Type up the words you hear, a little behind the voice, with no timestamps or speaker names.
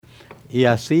Y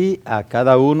así a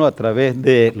cada uno a través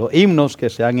de los himnos que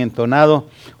se han entonado,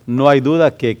 no hay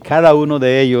duda que cada uno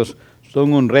de ellos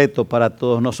son un reto para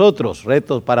todos nosotros,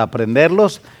 retos para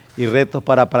aprenderlos y retos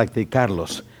para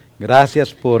practicarlos.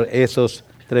 Gracias por esos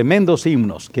tremendos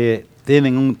himnos que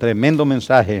tienen un tremendo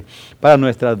mensaje para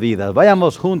nuestras vidas.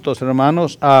 Vayamos juntos,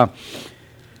 hermanos, a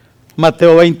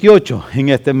Mateo 28. En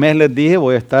este mes les dije,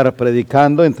 voy a estar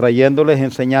predicando, trayéndoles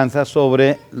enseñanzas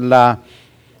sobre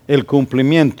el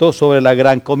cumplimiento, sobre la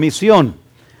gran comisión.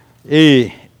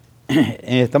 Y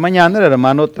en esta mañana el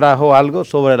hermano trajo algo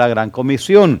sobre la gran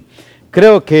comisión.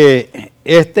 Creo que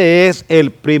este es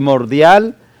el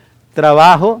primordial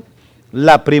trabajo,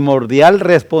 la primordial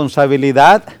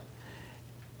responsabilidad,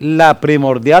 la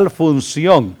primordial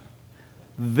función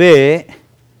de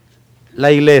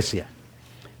la iglesia.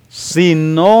 Si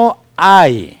no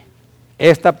hay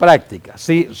esta práctica,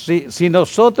 si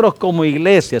nosotros como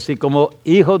iglesia, si como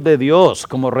hijos de Dios,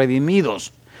 como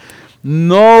redimidos,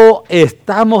 no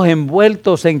estamos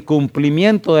envueltos en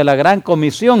cumplimiento de la gran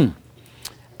comisión,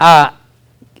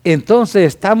 entonces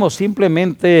estamos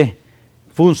simplemente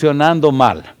funcionando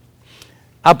mal.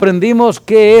 Aprendimos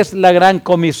qué es la gran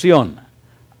comisión.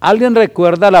 ¿Alguien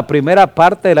recuerda la primera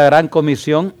parte de la gran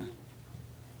comisión?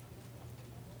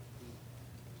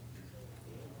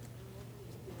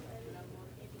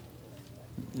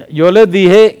 Yo les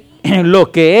dije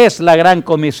lo que es la gran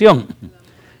comisión.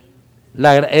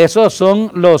 Esos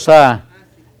son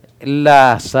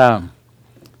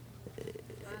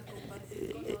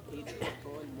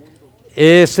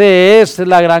ese es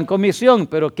la gran comisión,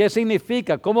 pero ¿qué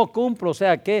significa? ¿Cómo cumplo? O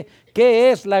sea, ¿qué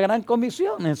es la gran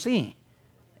comisión en sí?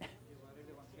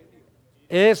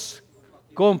 Es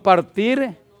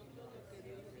compartir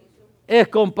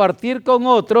con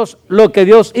otros lo que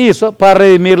Dios hizo para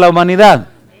redimir la humanidad.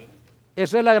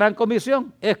 Esa es la gran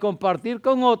comisión, es compartir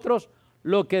con otros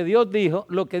lo que Dios dijo,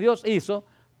 lo que Dios hizo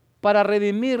para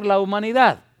redimir la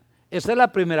humanidad. Esa es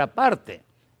la primera parte.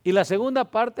 Y la segunda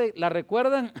parte, ¿la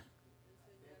recuerdan?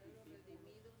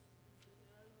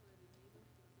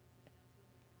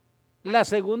 La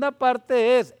segunda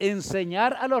parte es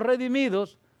enseñar a los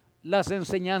redimidos las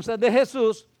enseñanzas de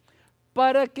Jesús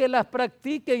para que las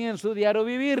practiquen en su diario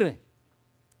vivir.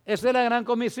 Esa es la gran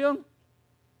comisión.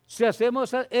 Si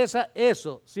hacemos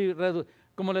eso,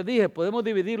 como les dije, podemos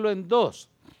dividirlo en dos.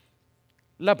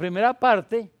 La primera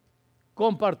parte,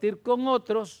 compartir con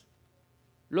otros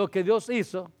lo que Dios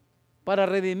hizo para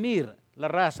redimir la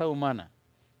raza humana.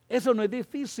 Eso no es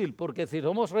difícil, porque si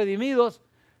somos redimidos,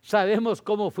 sabemos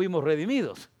cómo fuimos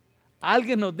redimidos.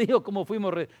 Alguien nos dijo cómo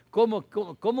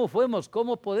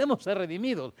podemos ser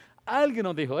redimidos. Alguien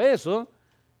nos dijo eso.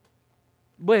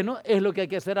 Bueno, es lo que hay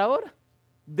que hacer ahora.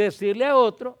 Decirle a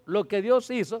otro lo que Dios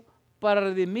hizo para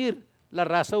redimir la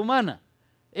raza humana.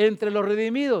 Entre los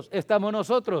redimidos estamos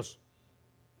nosotros.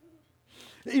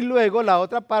 Y luego la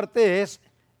otra parte es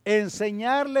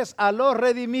enseñarles a los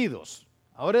redimidos.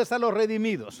 Ahora es a los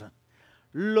redimidos.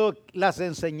 Las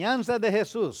enseñanzas de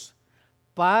Jesús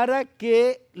para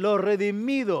que los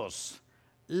redimidos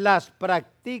las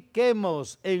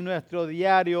practiquemos en nuestro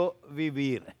diario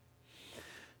vivir.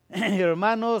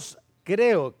 Hermanos,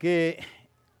 creo que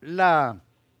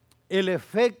el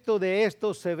efecto de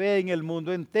esto se ve en el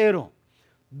mundo entero.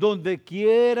 Donde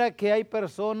quiera que hay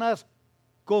personas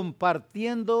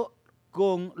compartiendo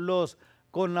con los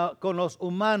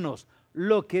humanos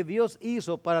lo que Dios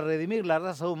hizo para redimir la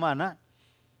raza humana,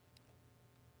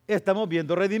 estamos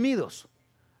viendo redimidos.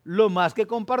 Lo más que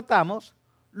compartamos,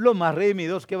 lo más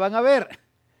redimidos que van a ver.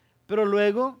 Pero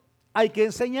luego hay que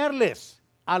enseñarles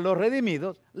a los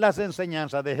redimidos las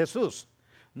enseñanzas de Jesús.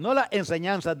 No las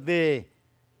enseñanzas de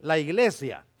la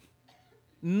iglesia,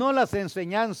 no las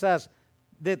enseñanzas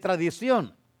de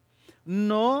tradición,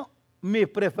 no mis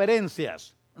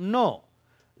preferencias, no,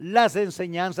 las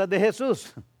enseñanzas de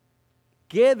Jesús.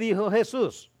 ¿Qué dijo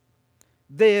Jesús?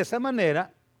 De esa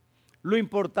manera, lo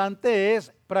importante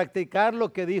es practicar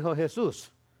lo que dijo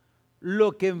Jesús.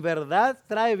 Lo que en verdad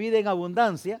trae vida en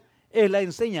abundancia es las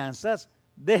enseñanzas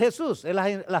de Jesús, es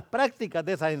las prácticas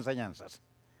de esas enseñanzas.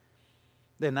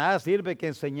 De nada sirve que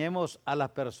enseñemos a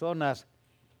las personas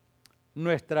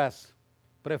nuestras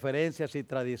preferencias y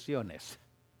tradiciones.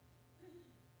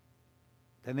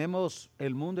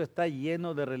 El mundo está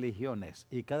lleno de religiones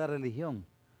y cada religión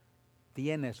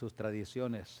tiene sus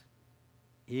tradiciones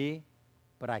y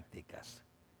prácticas.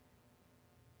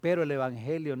 Pero el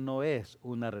evangelio no es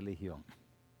una religión.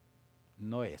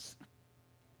 No es.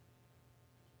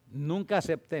 Nunca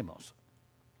aceptemos.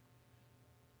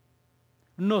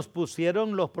 Nos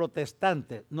pusieron los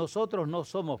protestantes. Nosotros no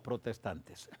somos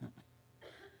protestantes.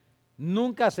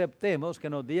 Nunca aceptemos que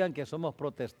nos digan que somos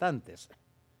protestantes.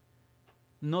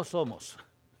 No somos.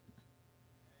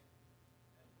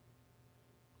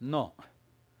 No.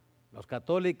 Los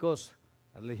católicos,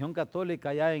 la religión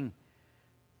católica ya en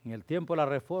el tiempo de la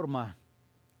Reforma,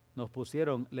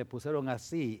 le pusieron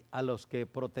así a los que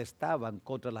protestaban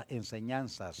contra las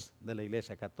enseñanzas de la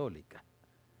Iglesia Católica.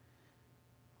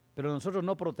 Pero nosotros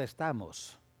no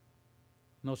protestamos,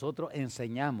 nosotros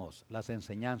enseñamos las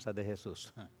enseñanzas de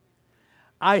Jesús.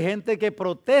 Hay gente que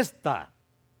protesta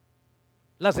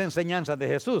las enseñanzas de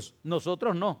Jesús,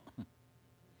 nosotros no.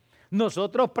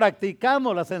 Nosotros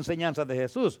practicamos las enseñanzas de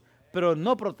Jesús, pero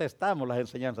no protestamos las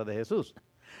enseñanzas de Jesús.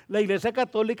 La Iglesia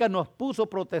Católica nos puso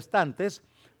protestantes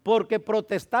porque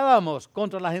protestábamos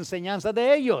contra las enseñanzas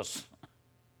de ellos,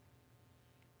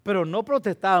 pero no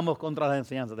protestábamos contra las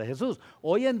enseñanzas de Jesús.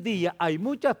 Hoy en día hay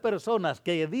muchas personas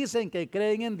que dicen que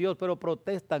creen en Dios, pero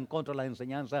protestan contra las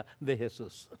enseñanzas de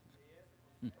Jesús.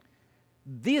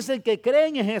 Dicen que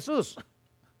creen en Jesús,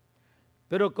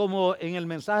 pero como en el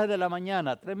mensaje de la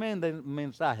mañana, tremendo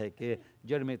mensaje que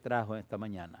Jeremy trajo esta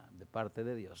mañana de parte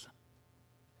de Dios.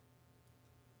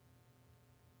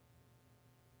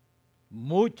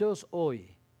 Muchos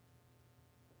hoy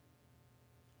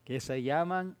que se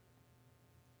llaman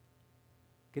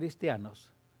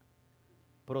cristianos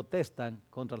protestan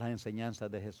contra las enseñanzas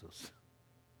de Jesús.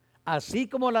 Así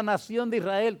como la nación de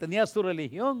Israel tenía su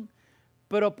religión,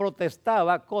 pero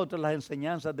protestaba contra las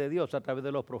enseñanzas de Dios a través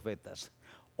de los profetas.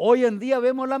 Hoy en día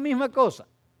vemos la misma cosa.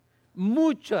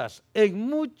 En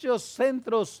muchos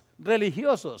centros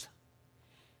religiosos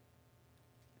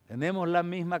tenemos la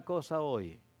misma cosa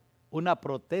hoy. Una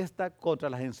protesta contra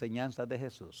las enseñanzas de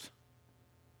Jesús.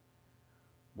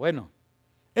 Bueno,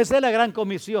 esa es la gran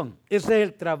comisión, ese es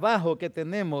el trabajo que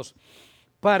tenemos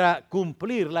para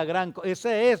cumplir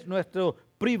ese es nuestro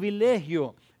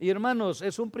privilegio. Y hermanos,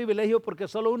 es un privilegio porque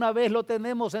solo una vez lo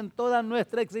tenemos en toda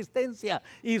nuestra existencia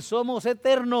y somos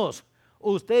eternos.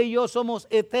 Usted y yo somos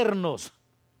eternos.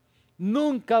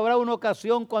 Nunca habrá una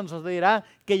ocasión cuando se dirá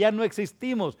que ya no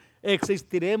existimos.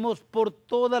 Existiremos por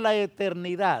toda la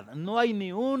eternidad. No hay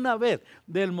ni una vez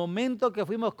del momento que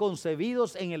fuimos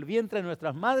concebidos en el vientre de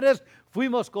nuestras madres,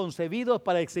 fuimos concebidos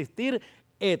para existir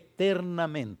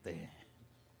eternamente.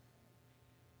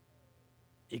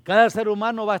 Y cada ser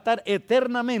humano va a estar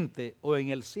eternamente o en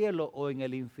el cielo o en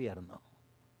el infierno,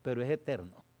 pero es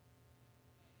eterno.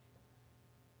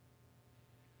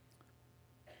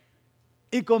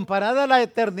 Y comparada la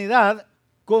eternidad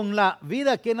con la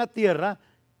vida aquí en la tierra,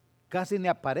 casi ni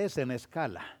aparece en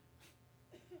escala.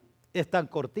 Es tan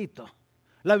cortito.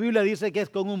 La Biblia dice que es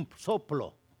con un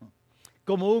soplo,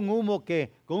 como un humo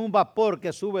con un vapor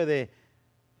que sube de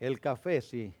el café,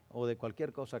 sí, o de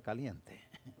cualquier cosa caliente.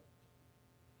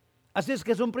 Así es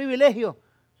que es un privilegio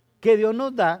que Dios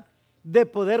nos da de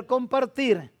poder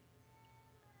compartir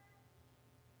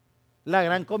la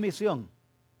gran comisión,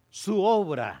 su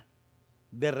obra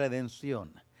de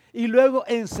redención, y luego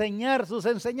enseñar sus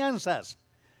enseñanzas.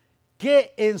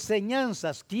 ¿Qué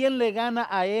enseñanzas? ¿Quién le gana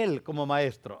a él como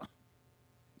maestro?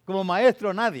 Como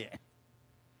maestro nadie.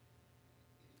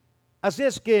 Así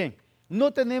es que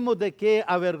no tenemos de qué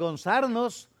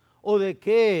avergonzarnos o de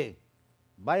qué,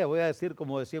 voy a decir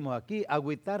como decimos aquí,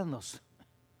 agüitarnos.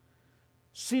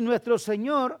 Si nuestro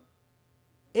Señor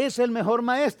es el mejor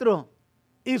maestro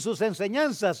y sus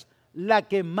enseñanzas la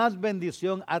que más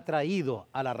bendición ha traído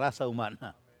a la raza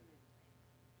humana.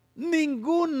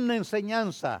 Ninguna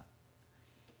enseñanza,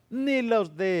 ni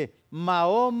los de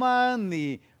Mahoma,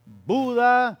 ni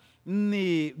Buda,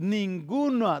 ni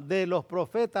ninguno de los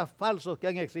profetas falsos que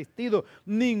han existido,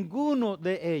 ninguno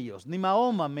de ellos, ni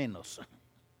Mahoma menos.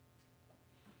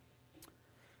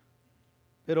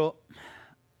 Pero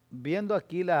viendo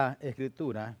aquí la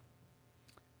Escritura,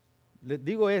 les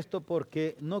digo esto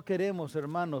porque no queremos,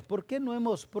 hermanos, ¿por qué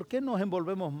nos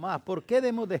envolvemos más? ¿Por qué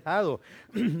hemos dejado,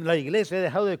 la iglesia ha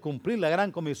dejado de cumplir la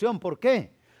gran comisión? ¿Por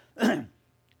qué?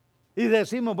 Y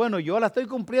decimos, bueno, yo la estoy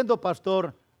cumpliendo,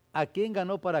 pastor. ¿A quién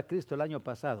ganó para Cristo el año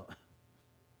pasado?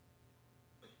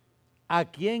 ¿A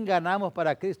quién ganamos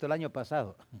para Cristo el año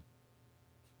pasado?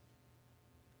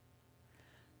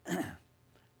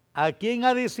 ¿A quién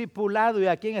ha discipulado y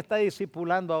a quién está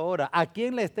discipulando ahora? ¿A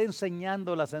quién le está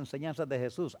enseñando las enseñanzas de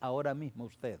Jesús ahora mismo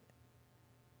usted?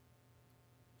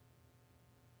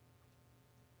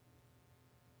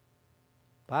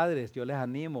 Padres, yo les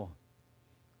animo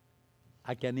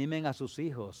a que animen a sus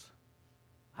hijos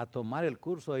a tomar el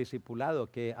curso de discipulado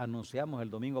que anunciamos el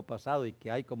domingo pasado y que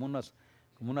hay como unas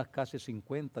casi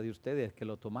 50 de ustedes que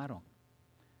lo tomaron.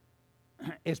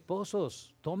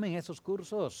 Esposos, tomen esos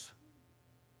cursos.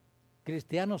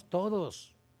 Cristianos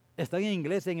todos, están en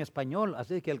inglés y en español,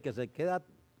 así que el que se queda,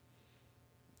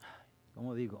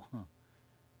 ¿cómo digo?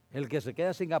 El que se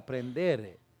queda sin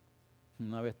aprender.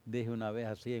 Dije una vez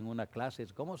así en una clase,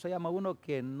 ¿cómo se llama uno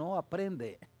que no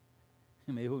aprende?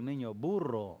 Y me dijo un niño,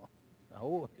 burro.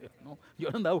 No,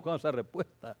 yo no andaba buscando esa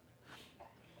respuesta.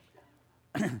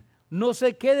 No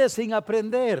se quede sin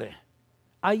aprender.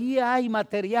 Allí hay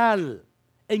material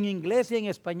en inglés y en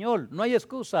español, no hay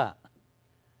excusa.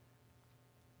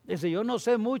 Dice, yo no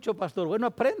sé mucho, pastor. Bueno,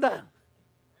 aprenda.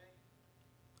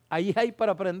 Allí hay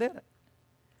para aprender.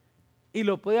 Y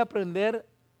lo puede aprender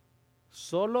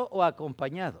solo o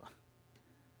acompañado.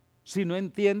 Si no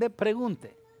entiende,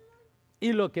 pregunte.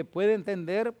 Y lo que puede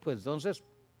entender, pues entonces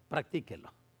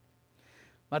practíquelo.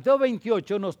 Mateo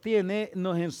 28 nos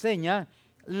enseña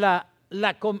la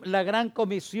gran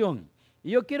comisión.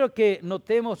 Y yo quiero que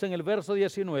notemos en el verso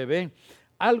 19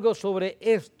 algo sobre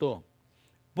esto.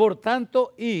 Por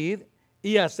tanto, id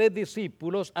y haced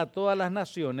discípulos a todas las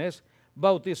naciones,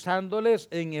 bautizándoles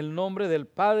en el nombre del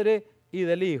Padre y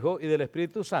del Hijo y del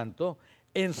Espíritu Santo,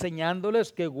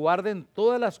 enseñándoles que guarden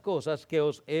todas las cosas que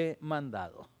os he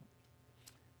mandado.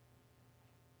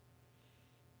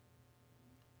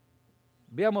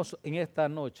 Veamos en esta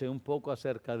noche un poco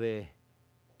acerca de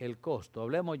el costo.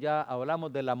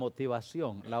 Hablamos de la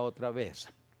motivación la otra vez.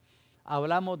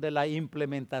 Hablamos de la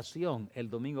implementación el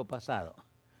domingo pasado.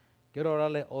 Quiero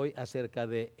hablarles hoy acerca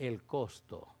de el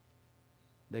costo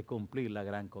de cumplir la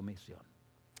gran comisión.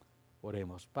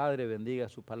 Oremos. Padre, bendiga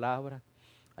su palabra.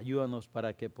 Ayúdanos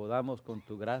para que podamos con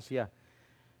tu gracia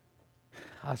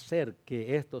hacer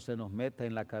que esto se nos meta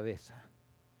en la cabeza.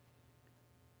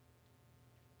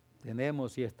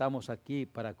 Tenemos y estamos aquí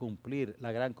para cumplir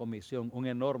la gran comisión, un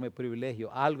enorme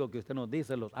privilegio, algo que usted nos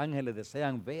dice, los ángeles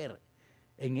desean ver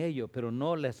en ellos, pero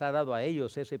no les ha dado a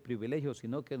ellos ese privilegio,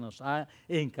 sino que nos ha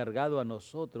encargado a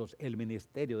nosotros el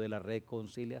ministerio de la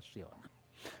reconciliación.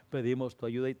 Pedimos tu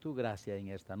ayuda y tu gracia en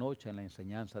esta noche, en la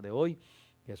enseñanza de hoy,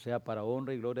 que sea para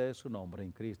honra y gloria de su nombre,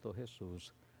 en Cristo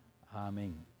Jesús.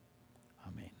 Amén.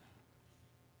 Amén.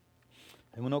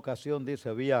 En una ocasión, dice,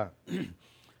 había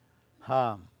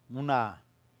una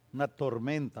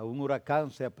tormenta, un huracán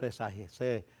se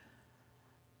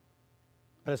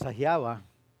presagiaba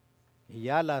y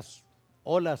ya las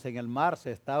olas en el mar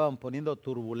se estaban poniendo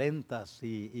turbulentas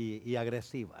y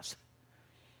agresivas.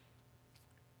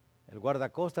 El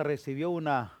guardacosta recibió un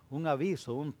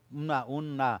aviso,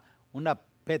 una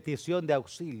petición de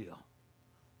auxilio.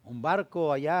 Un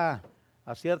barco allá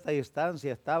a cierta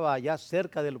distancia estaba allá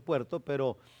cerca del puerto,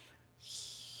 pero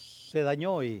se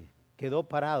dañó y quedó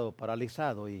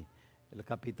paralizado, y el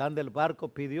capitán del barco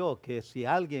pidió que si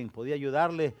alguien podía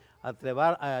ayudarle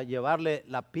a llevarle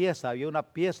la pieza. Había una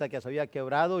pieza que se había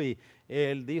quebrado y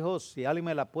él dijo, si alguien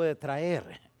me la puede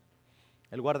traer.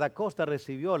 El guardacosta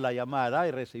recibió la llamada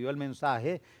y recibió el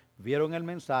mensaje, vieron el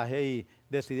mensaje y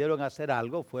decidieron hacer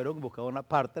algo. Fueron, buscaron una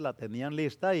parte, la tenían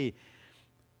lista y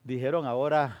dijeron,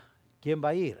 ahora, ¿quién va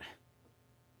a ir?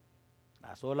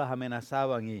 Las olas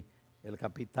amenazaban y el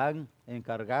capitán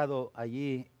encargado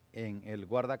allí en el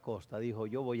guardacosta dijo,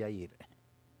 yo voy a ir.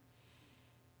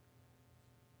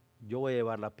 Yo voy a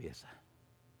llevar la pieza.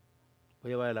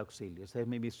 Voy a llevar el auxilio. Esa es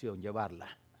mi misión,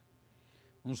 llevarla.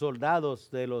 Un soldado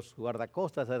de los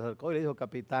guardacostas se acercó y le dijo,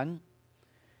 capitán,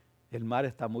 el mar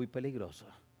está muy peligroso.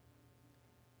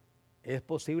 Es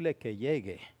posible que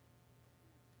llegue,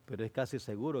 pero es casi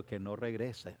seguro que no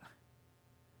regrese.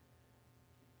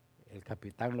 El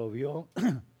capitán lo vio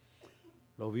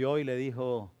y le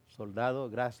dijo, soldado,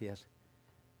 gracias,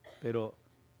 pero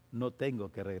no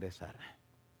tengo que regresar.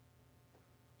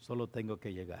 Solo tengo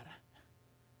que llegar.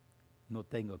 No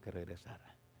tengo que regresar.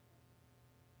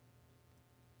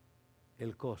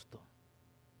 El costo.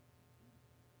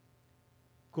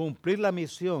 Cumplir la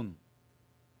misión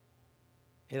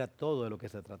era todo de lo que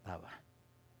se trataba.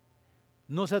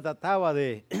 No se trataba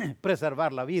de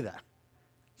preservar la vida,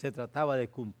 se trataba de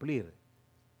cumplir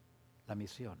la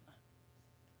misión.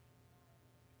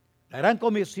 La gran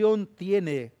comisión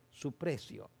tiene su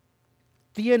precio,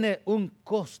 tiene un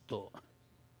costo.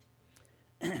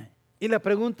 Y la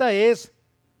pregunta es,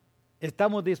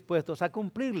 ¿estamos dispuestos a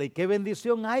cumplirla? ¿Y qué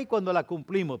bendición hay cuando la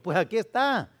cumplimos? Pues aquí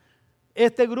está.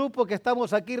 Este grupo que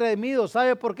estamos aquí redimidos,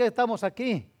 ¿sabe por qué estamos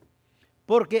aquí?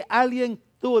 Porque alguien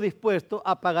estuvo dispuesto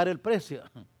a pagar el precio.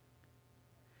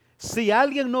 Si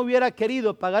alguien no hubiera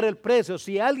querido pagar el precio,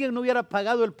 si alguien no hubiera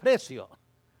pagado el precio,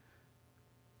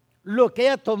 lo que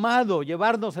haya tomado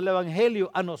llevarnos el evangelio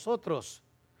a nosotros,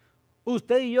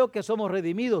 usted y yo que somos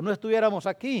redimidos, no estuviéramos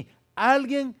aquí.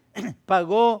 Alguien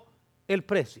pagó el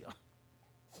precio.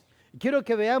 Quiero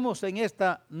que veamos en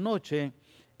esta noche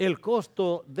el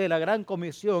costo de la gran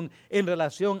comisión en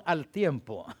relación al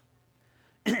tiempo.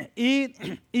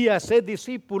 Y hacer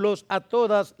discípulos a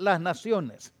todas las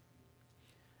naciones.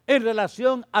 En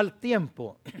relación al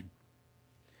tiempo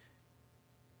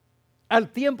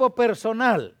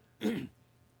personal,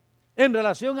 en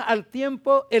relación al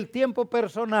tiempo, el tiempo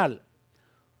personal.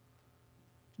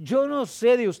 Yo no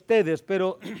sé de ustedes,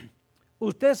 pero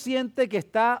usted siente que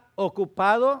está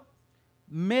ocupado,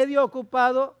 medio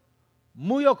ocupado,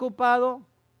 muy ocupado,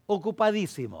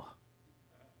 ocupadísimo.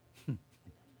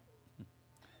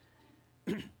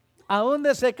 ¿A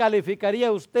dónde se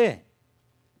calificaría usted?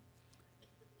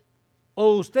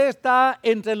 ¿O usted está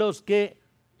entre los que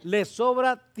le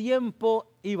sobra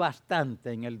tiempo y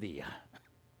bastante en el día?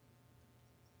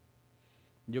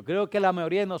 Yo creo que la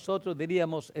mayoría de nosotros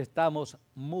diríamos estamos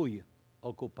muy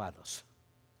ocupados,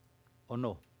 ¿o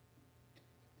no?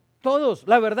 Todos,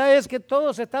 la verdad es que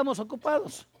todos estamos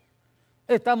ocupados.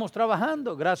 Estamos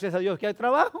trabajando, gracias a Dios que hay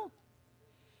trabajo.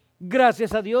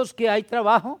 Gracias a Dios que hay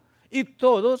trabajo y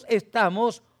todos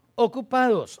estamos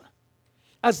ocupados.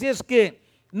 Así es que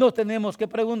nos tenemos que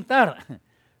preguntar,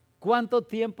 ¿cuánto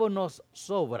tiempo nos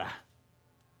sobra?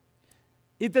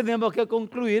 Y tenemos que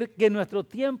concluir que nuestros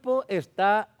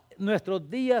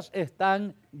días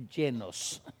están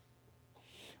llenos.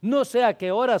 No sé a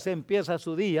qué hora se empieza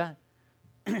su día,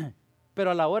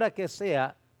 pero a la hora que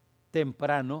sea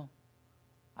temprano,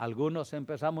 algunos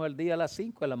empezamos el día a las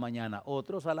 5 de la mañana,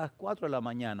 otros a las 4 de la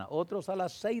mañana, otros a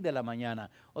las 6 de la mañana,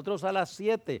 otros a las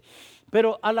 7.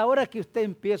 Pero a la hora que usted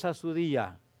empieza su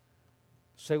día,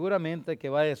 seguramente que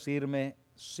va a decirme,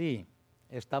 sí,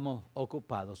 estamos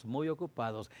ocupados, muy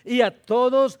ocupados. Y a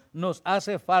todos nos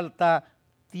hace falta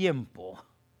tiempo.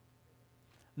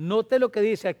 Note lo que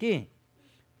dice aquí.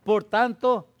 Por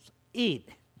tanto, id.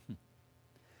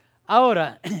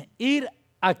 Ahora, ir,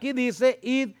 aquí dice,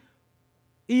 id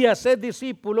y hacer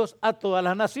discípulos a todas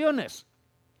las naciones.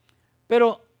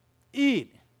 Pero id,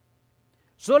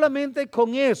 solamente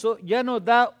con eso ya nos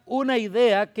da una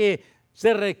idea que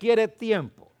se requiere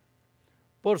tiempo.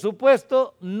 Por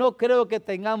supuesto, no creo que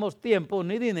tengamos tiempo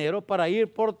ni dinero para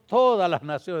ir por todas las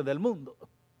naciones del mundo.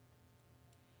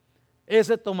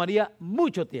 Ese tomaría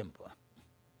mucho tiempo.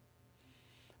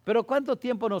 Pero ¿cuánto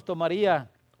tiempo nos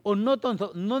tomaría? O no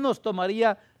nos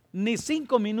tomaría ni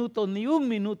 5 minutos, ni 1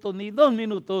 minuto, ni 2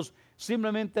 minutos,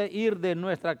 simplemente ir de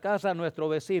nuestra casa a nuestro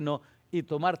vecino y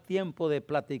tomar tiempo de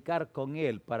platicar con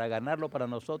él para ganarlo para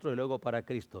nosotros y luego para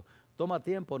Cristo. ¿Toma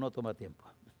tiempo o no toma tiempo?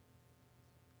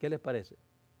 ¿Qué les parece?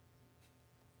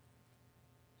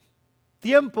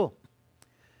 Tiempo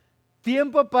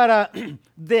para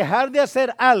dejar de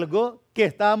hacer algo que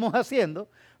estábamos haciendo,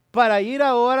 para ir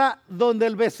ahora donde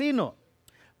el vecino,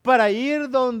 para ir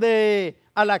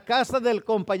a la casa del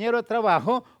compañero de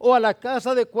trabajo o a la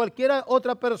casa de cualquier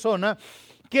otra persona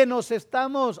que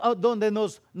donde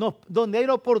hay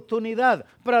una oportunidad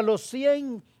para los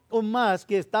 100 o más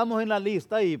que estamos en la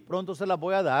lista, y pronto se las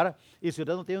voy a dar. Y si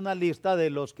usted no tiene una lista de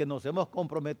los que nos hemos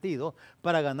comprometido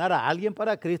para ganar a alguien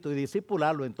para Cristo y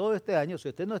discipularlo en todo este año, si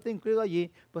usted no está incluido allí,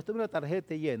 pues tome una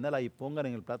tarjeta y llénala y póngala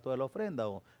en el plato de la ofrenda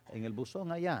o en el buzón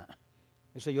allá.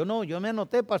 Dice, yo me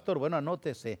anoté, pastor. Bueno,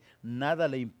 anótese, nada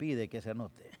le impide que se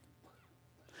anote.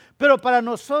 Pero para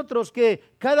nosotros,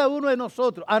 que cada uno de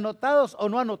nosotros, anotados o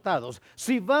no anotados,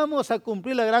 si vamos a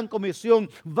cumplir la gran comisión,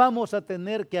 vamos a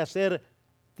tener que hacer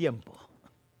tiempo.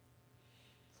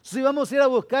 Si vamos a ir a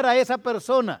buscar a esa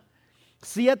persona,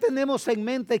 si ya tenemos en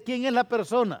mente quién es la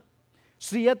persona,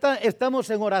 si ya estamos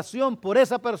en oración por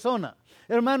esa persona,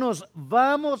 hermanos,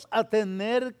 vamos a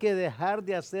tener que dejar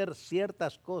de hacer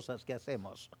ciertas cosas que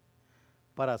hacemos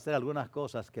para hacer algunas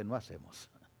cosas que no hacemos.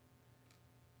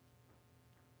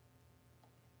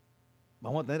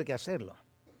 Vamos a tener que hacerlo.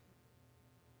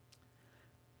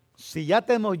 Si ya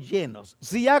estamos llenos,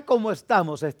 si ya como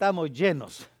estamos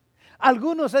llenos.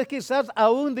 Algunos quizás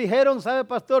aún dijeron, ¿sabe,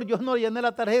 pastor? Yo no llené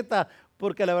la tarjeta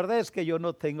porque la verdad es que yo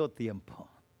no tengo tiempo.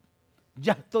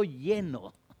 Ya estoy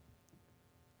lleno.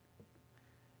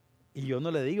 Y yo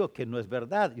no le digo que no es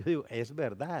verdad, yo digo, es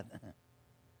verdad.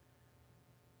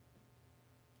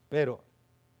 Pero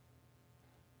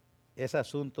es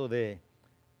asunto de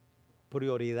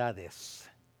prioridades.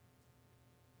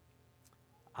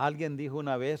 Alguien dijo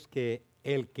una vez que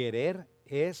el querer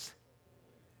es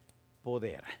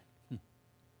poder.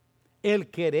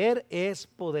 El querer es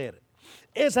poder.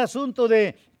 Es asunto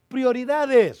de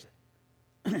prioridades.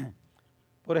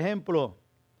 Por ejemplo,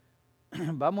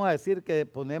 vamos a decir que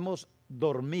ponemos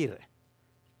dormir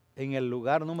en el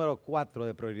lugar número 4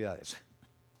 de prioridades.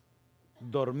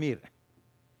 Dormir.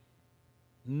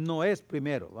 No es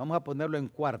primero, vamos a ponerlo en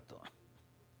cuarto.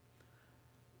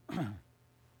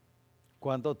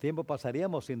 ¿Cuánto tiempo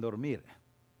pasaríamos sin dormir?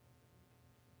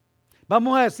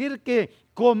 Vamos a decir que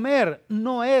comer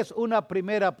no es una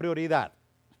primera prioridad.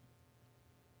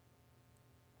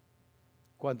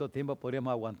 ¿Cuánto tiempo podríamos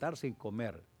aguantar sin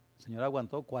comer? El Señor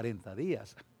aguantó 40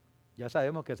 días. Ya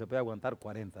sabemos que se puede aguantar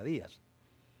 40 días.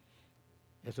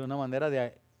 Es una manera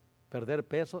de perder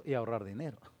peso y ahorrar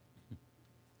dinero.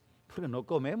 Porque no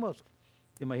comemos.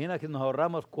 Imagina que nos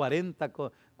ahorramos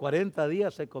 40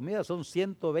 días de comida, son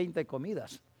 120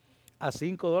 comidas. A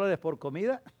 $5 por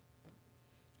comida,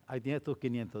 ahí tienes tus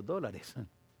 $500.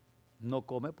 No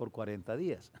come por 40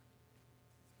 días.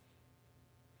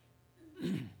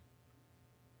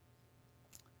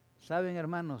 Saben,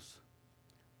 hermanos,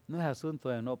 no es asunto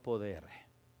de no poder,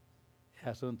 es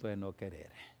asunto de no querer.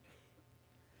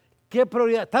 ¿Qué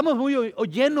prioridad? Estamos muy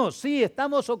llenos, sí,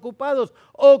 estamos ocupados,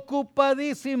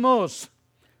 ocupadísimos.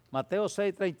 Mateo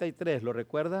 6:33, ¿lo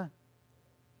recuerda?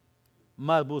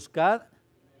 Mas buscad.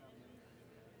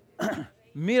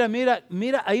 Mira,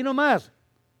 ahí nomás.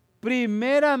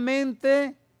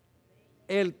 Primeramente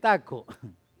el taco.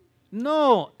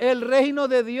 No, el reino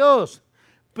de Dios.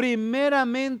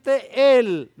 Primeramente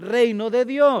el reino de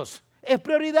Dios. Es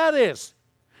prioridades.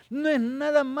 No es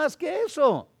nada más que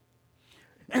eso.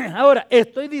 Ahora,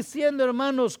 estoy diciendo,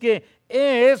 hermanos, que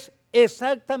es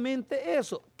exactamente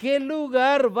eso. ¿Qué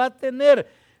lugar va a tener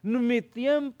mi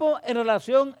tiempo en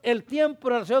relación, el tiempo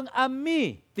en relación a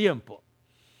mi tiempo?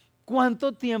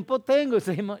 ¿Cuánto tiempo tengo? Y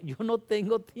decimos, yo no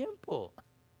tengo tiempo.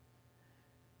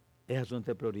 Es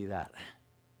asunto de prioridad.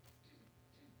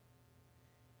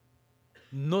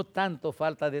 No tanto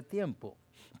falta de tiempo,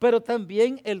 pero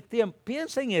también el tiempo.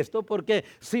 Piensa en esto, porque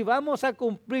si vamos a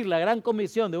cumplir la gran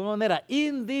comisión de una manera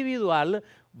individual,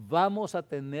 vamos a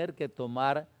tener que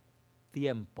tomar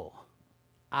tiempo,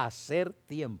 hacer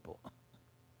tiempo.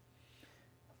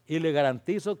 Y le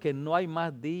garantizo que no hay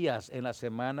más días en la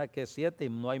semana que 7 y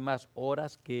no hay más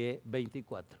horas que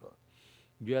 24.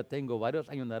 Yo ya tengo varios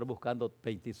años de andar buscando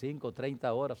 25,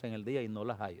 30 horas en el día y no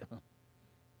las hay.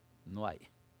 No hay.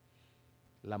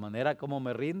 La manera como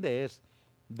me rinde es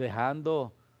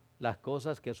dejando las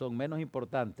cosas que son menos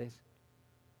importantes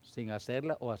sin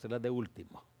hacerlas o hacerlas de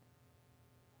último.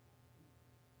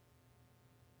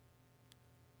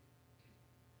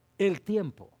 El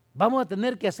tiempo. Vamos a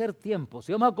tener que hacer tiempo.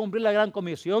 Si vamos a cumplir la gran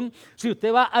comisión, si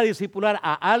usted va a discipular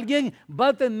a alguien, va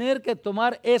a tener que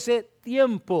tomar ese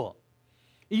tiempo.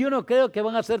 Y yo no creo que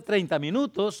van a ser 30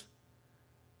 minutos,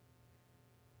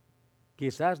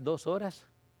 quizás 2 horas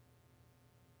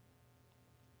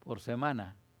por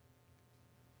semana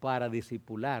para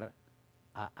discipular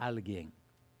a alguien.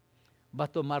 Va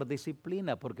a tomar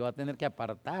disciplina porque va a tener que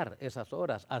apartar esas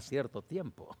horas a cierto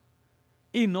tiempo.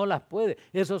 Y no las puede.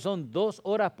 Esos son 2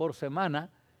 horas por semana,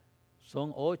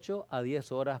 son 8 a 10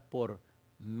 horas por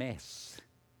mes.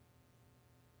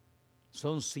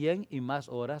 Son 100 y más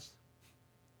horas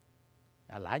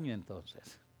al año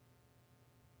entonces.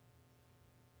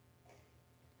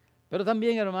 Pero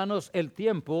también, hermanos, el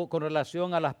tiempo con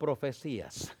relación a las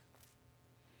profecías.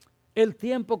 El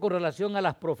tiempo con relación a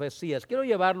las profecías. Quiero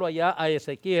llevarlo allá a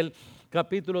Ezequiel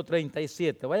capítulo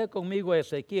 37. Vaya conmigo a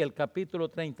Ezequiel capítulo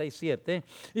 37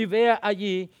 y vea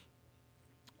allí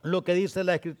lo que dice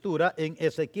la Escritura en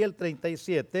Ezequiel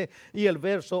 37 y el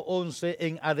verso 11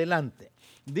 en adelante.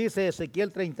 Dice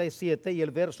Ezequiel 37 y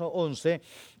el verso 11,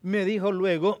 me dijo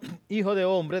luego, hijo de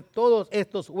hombre, todos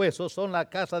estos huesos son la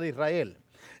casa de Israel.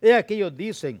 He aquí ellos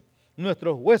dicen,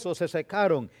 nuestros huesos se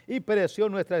secaron y pereció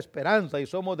nuestra esperanza y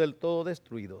somos del todo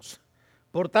destruidos.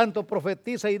 Por tanto,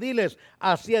 profetiza y diles,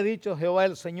 así ha dicho Jehová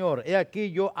el Señor, he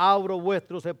aquí yo abro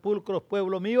vuestros sepulcros,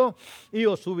 pueblo mío, y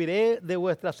os subiré de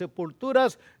vuestras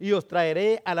sepulturas y os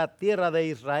traeré a la tierra de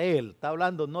Israel. Está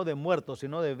hablando no de muertos,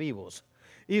 sino de vivos.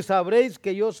 Y sabréis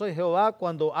que yo soy Jehová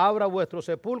cuando abra vuestros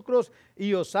sepulcros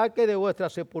y os saque de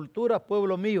vuestras sepulturas,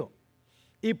 pueblo mío.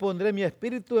 Y pondré mi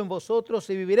espíritu en vosotros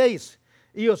y viviréis.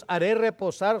 Y os haré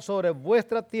reposar sobre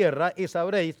vuestra tierra y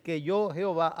sabréis que yo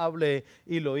Jehová hablé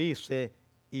y lo hice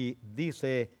y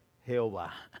dice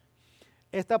Jehová.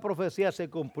 Esta profecía se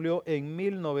cumplió en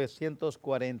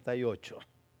 1948.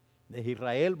 De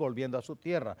Israel volviendo a su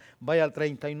tierra. Vaya al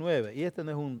 39. Y este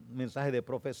no es un mensaje de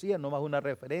profecía, nomás una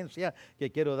referencia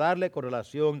que quiero darle con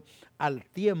relación al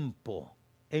tiempo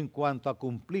en cuanto a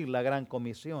cumplir la gran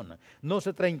comisión.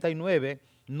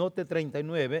 Note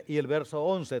 39 y el verso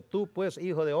 11. Tú pues,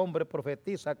 hijo de hombre,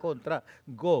 profetiza contra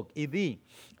Gog y di,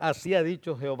 así ha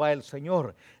dicho Jehová el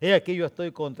Señor. He aquí yo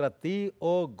estoy contra ti,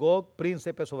 oh Gog,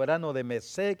 príncipe soberano de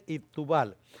Mesec y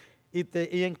Tubal.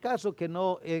 Y en caso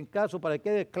para que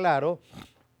quede claro,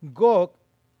 Gog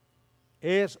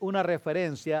es una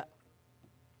referencia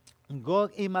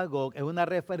Gog y Magog es una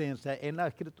referencia en la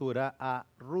escritura a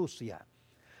Rusia.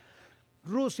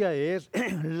 Rusia es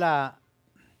la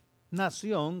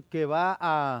nación que va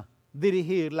a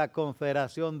dirigir la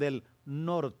Confederación del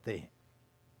Norte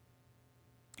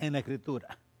en la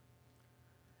escritura.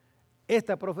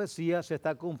 Esta profecía se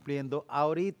está cumpliendo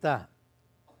ahorita.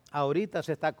 Ahorita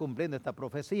se está cumpliendo esta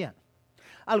profecía.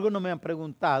 Algunos me han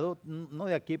preguntado, no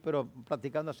de aquí, pero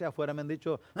platicando hacia afuera, me han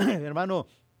dicho, hermano,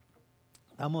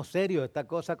 estamos serios, esta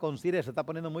cosa con Siria se está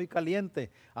poniendo muy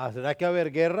caliente. ¿Será que va a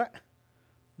haber guerra?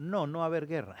 No, no va a haber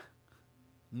guerra.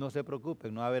 No se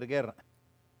preocupen, no va a haber guerra.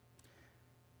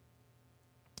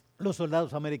 Los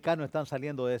soldados americanos están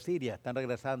saliendo de Siria, están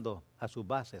regresando a sus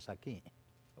bases aquí,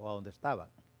 o a donde estaban.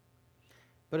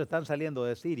 Pero están saliendo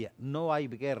de Siria. No hay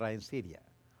guerra en Siria.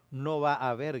 No va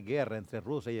a haber guerra entre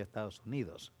Rusia y Estados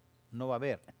Unidos. No va a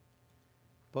haber.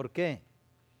 ¿Por qué?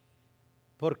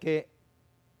 Porque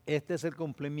este es el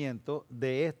cumplimiento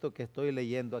de esto que estoy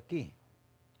leyendo aquí.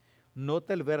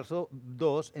 Nota el verso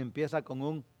 2, empieza con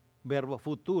un verbo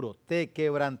futuro. Te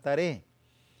quebrantaré,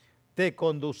 te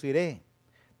conduciré,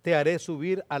 te haré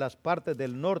subir a las partes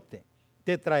del norte,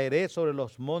 te traeré sobre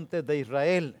los montes de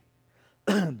Israel,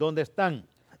 donde están,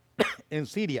 en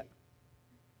Siria,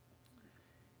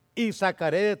 y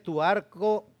sacaré tu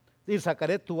arco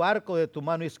de tu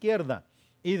mano izquierda,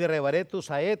 y derribaré tus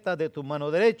saetas de tu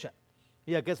mano derecha.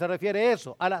 ¿Y a qué se refiere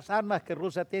eso? A las armas que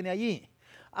Rusia tiene allí.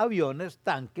 Aviones,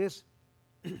 tanques,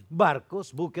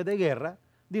 barcos, buques de guerra.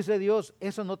 Dice Dios,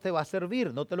 eso no te va a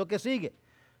servir, note lo que sigue.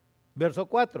 Verso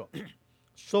 4.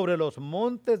 Sobre los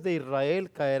montes de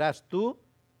Israel caerás tú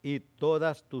y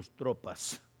todas tus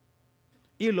tropas,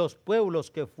 y los pueblos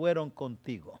que fueron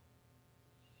contigo.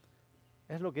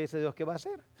 Es lo que dice Dios que va a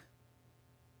hacer.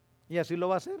 Y así lo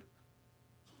va a hacer.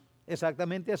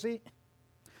 Exactamente así.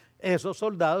 Esos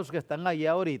soldados que están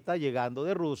allá ahorita llegando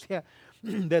de Rusia,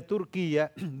 de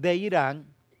Turquía, de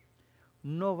Irán,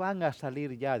 no van a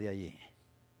salir ya de allí.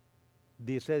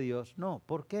 Dice Dios, no.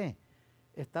 ¿Por qué?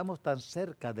 Estamos tan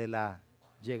cerca de la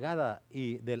llegada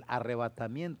y del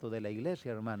arrebatamiento de la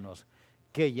iglesia, hermanos,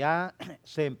 que ya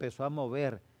se empezó a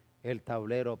mover el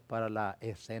tablero para la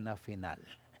escena final.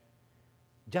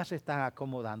 Ya se está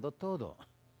acomodando todo.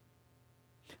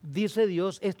 Dice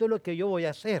Dios, esto es lo que yo voy a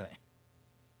hacer.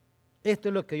 Esto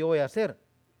es lo que yo voy a hacer.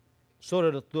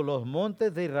 Sobre los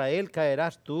montes de Israel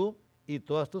caerás tú y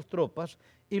todas tus tropas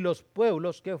y los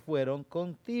pueblos que fueron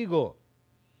contigo.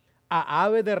 A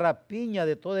ave de rapiña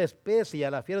de toda especie,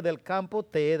 a la fiera del campo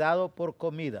te he dado por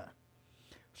comida.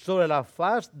 Sobre la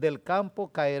faz del campo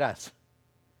caerás.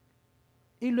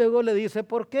 Y luego le dice,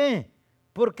 ¿por qué?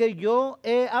 Porque yo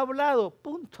he hablado,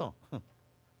 punto.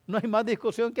 No hay más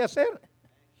discusión que hacer.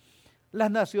 Las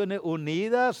Naciones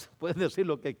Unidas pueden decir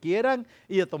lo que quieran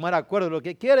y de tomar acuerdo lo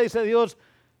que quiera. Dice Dios,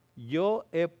 yo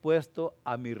he puesto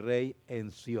a mi rey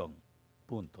en Sión.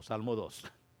 Punto. Salmo 2.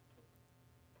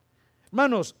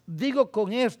 Hermanos, digo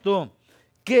con esto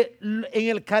que en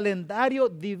el calendario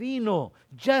divino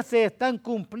ya se están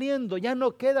cumpliendo, ya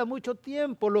no queda mucho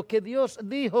tiempo. Lo que Dios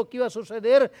dijo que iba a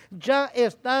suceder ya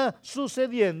está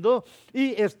sucediendo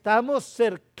y estamos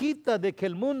cerquita de que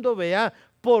el mundo vea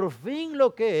por fin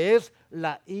lo que es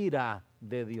la ira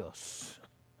de Dios.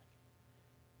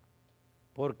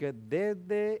 Porque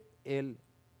desde el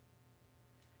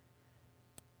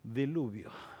diluvio,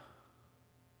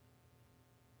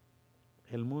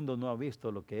 el mundo no ha visto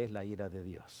lo que es la ira de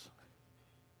Dios.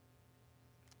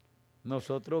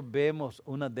 Nosotros vemos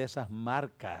una de esas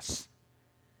marcas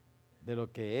de lo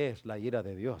que es la ira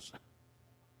de Dios.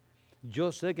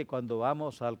 Yo sé que cuando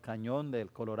vamos al cañón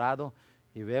del Colorado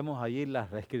y vemos allí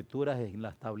las escrituras en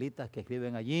las tablitas que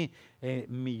escriben allí,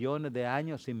 millones de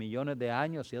años y millones de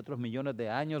años y otros millones de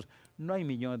años, no hay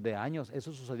millones de años,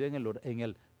 eso sucedió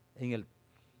en el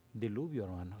diluvio,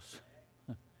 hermanos.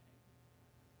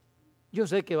 Yo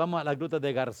sé que vamos a las grutas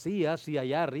de García, y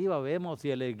allá arriba vemos,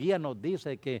 y el guía nos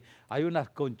dice que hay unas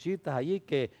conchitas allí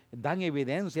que dan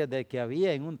evidencia de que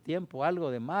había en un tiempo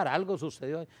algo de mar, algo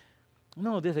sucedió.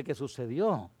 No nos dice que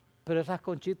sucedió, pero esas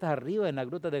conchitas arriba en la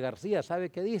gruta de García, ¿sabe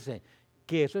qué dice?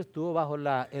 Que eso estuvo bajo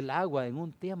el agua en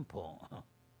un tiempo.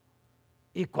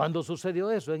 ¿Y cuándo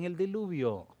sucedió eso? En el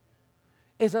diluvio.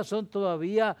 Esas son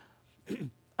todavía...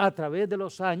 a través de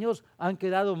los años han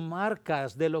quedado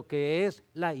marcas de lo que es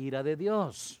la ira de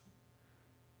Dios.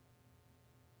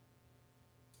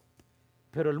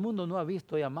 Pero el mundo no ha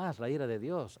visto ya más la ira de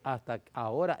Dios hasta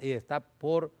ahora y está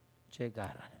por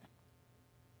llegar.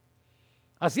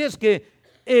 Así es que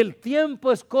el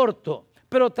tiempo es corto,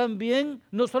 pero también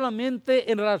no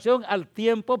solamente en relación al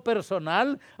tiempo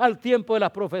personal, al tiempo de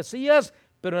las profecías,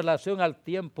 pero en relación al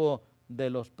tiempo de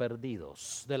los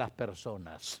perdidos, de las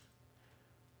personas.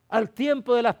 Al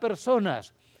tiempo de las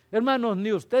personas. Hermanos,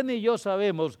 ni usted ni yo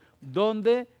sabemos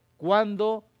dónde,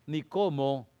 cuándo, ni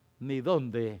cómo, ni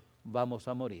dónde vamos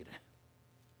a morir.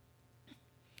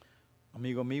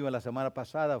 Amigo mío, la semana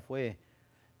pasada fue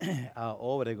a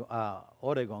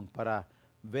Oregon para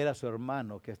ver a su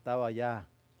hermano que estaba ya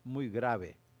muy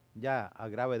grave, ya a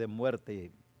grave de muerte.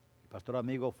 El pastor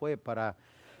amigo fue para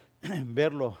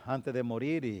verlo antes de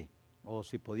morir o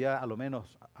si podía a lo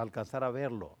menos alcanzar a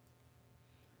verlo.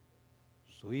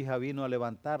 Su hija vino a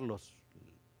levantarlos,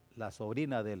 la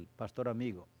sobrina del pastor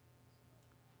amigo.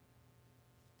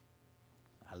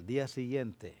 Al día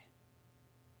siguiente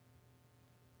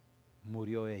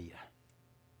murió ella.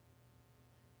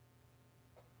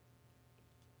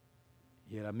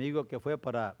 Y el amigo que fue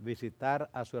para visitar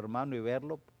a su hermano y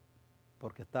verlo,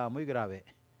 porque estaba muy grave,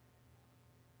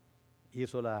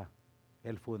 hizo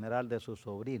el funeral de su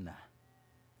sobrina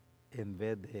en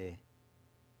vez de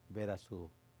ver a su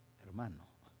hermano.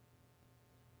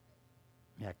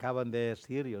 Me acaban de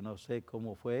decir, yo no sé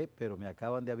cómo fue, pero me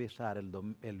acaban de avisar,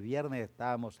 el viernes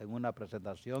estábamos en una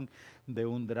presentación de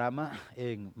un drama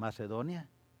en Macedonia,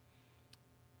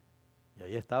 y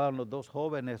ahí estaban los dos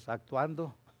jóvenes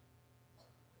actuando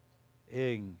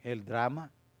en el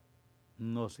drama,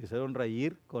 nos hicieron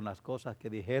reír con las cosas que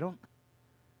dijeron.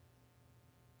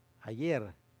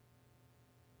 Ayer,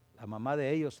 la mamá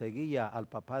de ellos seguía al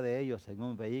papá de ellos en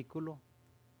un vehículo,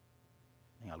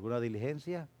 en alguna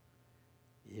diligencia,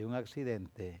 y en un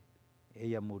accidente,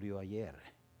 ella murió ayer.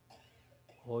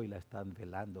 Hoy la están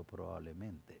velando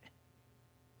probablemente.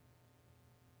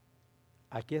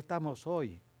 Aquí estamos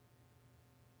hoy,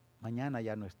 mañana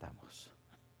ya no estamos.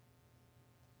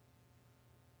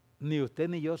 Ni usted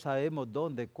ni yo sabemos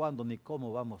dónde, cuándo, ni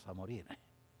cómo vamos a morir.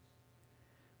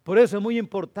 Por eso es muy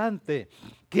importante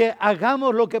que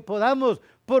hagamos lo que podamos,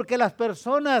 porque las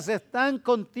personas están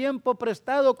con tiempo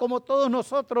prestado como todos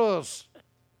nosotros.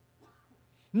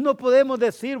 No podemos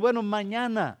decir, bueno,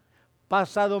 mañana,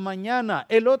 pasado mañana,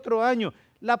 el otro año,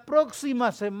 la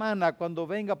próxima semana cuando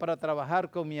venga para trabajar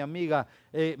con mi amiga,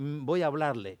 voy a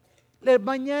hablarle.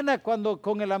 Mañana cuando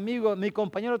con el amigo, mi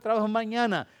compañero de trabajo,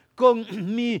 mañana, con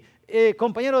mi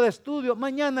compañero de estudio,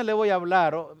 mañana le voy a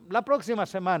hablar, o la próxima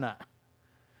semana.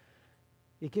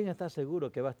 ¿Y quién está seguro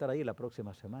que va a estar ahí la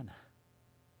próxima semana?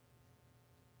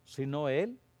 Si no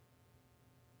él,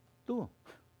 tú.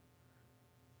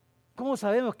 ¿Cómo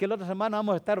sabemos que la otra semana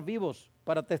vamos a estar vivos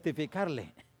para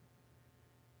testificarle?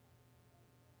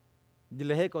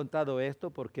 Les he contado esto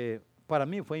porque para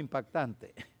mí fue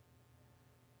impactante.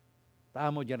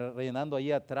 Estábamos rellenando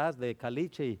allí atrás de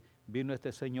caliche y vino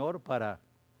este señor para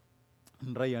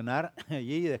rellenar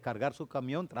allí y descargar su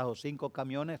camión. Trajo 5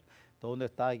 camiones, todo donde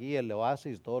está allí el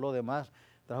oasis, todo lo demás.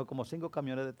 Trajo como 5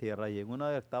 camiones de tierra y en uno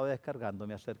estaba descargando,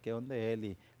 me acerqué donde él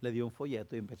y le di un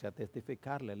folleto y empecé a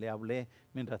testificarle. Le hablé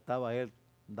mientras estaba él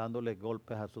dándole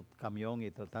golpes a su camión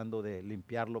y tratando de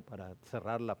limpiarlo para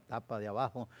cerrar la tapa de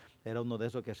abajo. Era uno de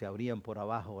esos que se abrían por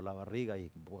abajo la barriga y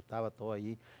botaba todo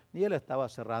allí. Y él estaba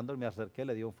cerrando, me acerqué,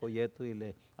 le di un folleto y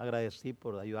le agradecí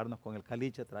por ayudarnos con el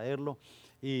caliche, traerlo.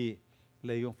 Y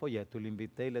le di un folleto y le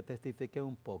invité y le testifiqué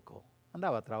un poco.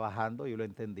 Andaba trabajando, yo lo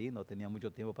entendí, no tenía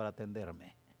mucho tiempo para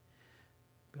atenderme.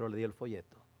 Pero le di el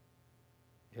folleto.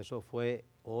 Eso fue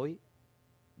hoy,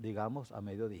 digamos, a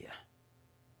mediodía.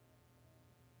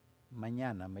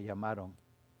 Mañana me llamaron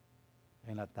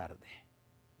en la tarde.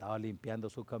 Estaba limpiando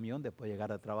su camión después de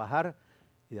llegar a trabajar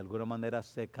y de alguna manera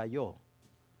se cayó.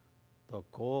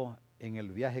 Tocó en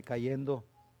el viaje cayendo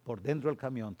por dentro del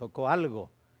camión, tocó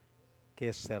algo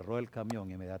que cerró el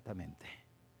camión inmediatamente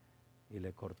y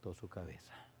le cortó su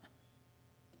cabeza.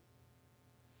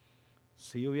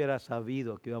 Si hubiera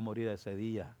sabido que iba a morir ese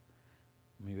día,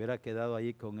 me hubiera quedado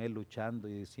ahí con él luchando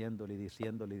y diciéndole,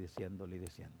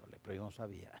 pero yo no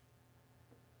sabía.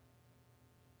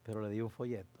 Pero le di un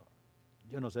folleto.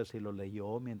 Yo no sé si lo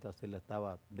leyó mientras él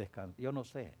estaba descansando, yo no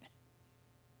sé.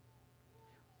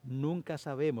 Nunca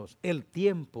sabemos el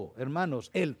tiempo, hermanos,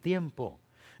 el tiempo.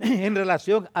 En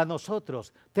relación a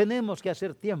nosotros, tenemos que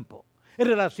hacer tiempo. En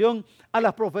relación a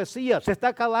las profecías, se está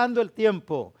acabando el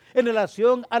tiempo. En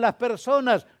relación a las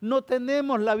personas, no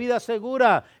tenemos la vida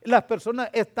segura. Las personas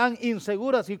están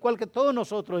inseguras, igual que todos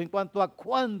nosotros, en cuanto a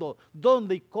cuándo,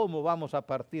 dónde y cómo vamos a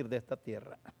partir de esta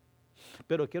tierra.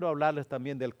 Pero quiero hablarles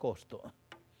también del costo.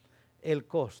 El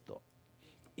costo.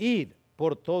 Ir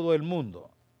por todo el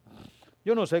mundo.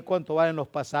 Yo no sé cuánto valen los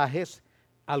pasajes.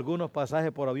 Algunos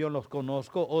pasajes por avión los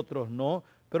conozco, otros no.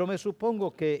 Pero me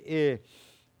supongo que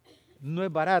no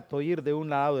es barato ir de un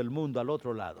lado del mundo al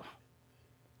otro lado.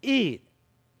 Ir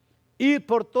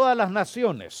por todas las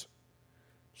naciones.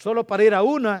 Solo para ir a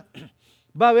una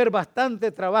va a haber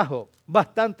bastante trabajo,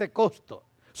 bastante costo.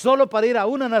 Solo para ir a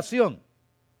una nación.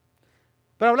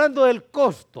 Pero hablando del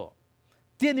costo,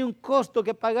 tiene un costo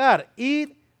que pagar,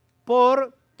 ir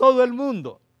por todo el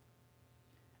mundo.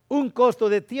 Un costo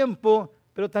de tiempo,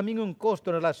 pero también un costo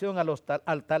en relación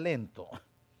al talento.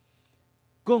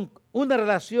 Con una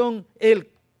relación,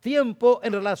 el tiempo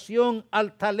en relación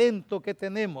al talento que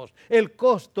tenemos, el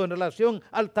costo en relación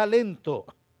al talento.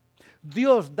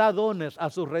 Dios da dones a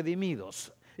sus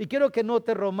redimidos. Y quiero que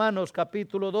note Romanos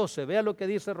capítulo 12, vea lo que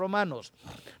dice Romanos,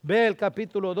 vea el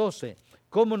capítulo 12,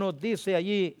 cómo nos dice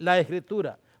allí la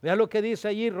Escritura, vea lo que dice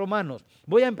allí Romanos.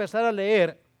 Voy a empezar a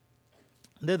leer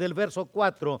desde el verso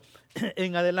 4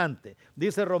 en adelante.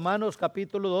 Dice Romanos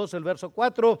capítulo 2, el verso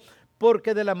 4,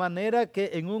 porque de la manera que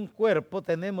en un cuerpo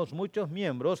tenemos muchos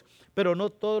miembros, pero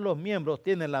no todos los miembros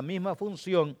tienen la misma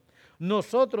función,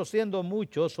 nosotros siendo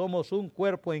muchos somos un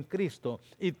cuerpo en Cristo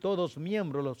y todos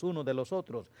miembros los unos de los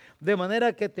otros. De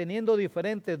manera que teniendo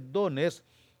diferentes dones,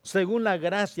 según la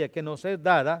gracia que nos es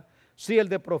dada, si el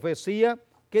de profecía,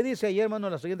 ¿qué dice ahí, hermano,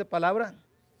 la siguiente palabra?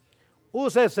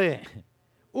 Úsese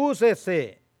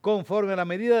conforme a la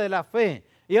medida de la fe.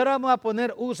 Y ahora vamos a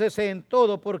poner úsese en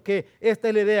todo, porque esta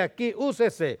es la idea aquí,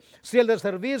 úsese. Si el de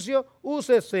servicio,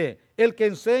 úsese. El que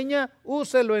enseña,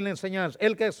 úselo en la enseñanza.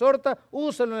 El que exhorta,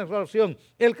 úselo en la exhortación.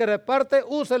 El que reparte,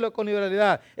 úselo con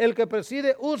liberalidad. El que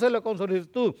preside, úselo con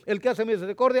solicitud. El que hace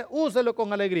misericordia, úselo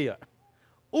con alegría.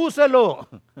 Úselo.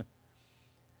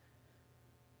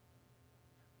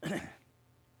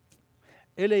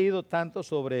 He leído tanto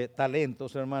sobre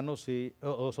talentos, hermanos,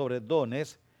 o sobre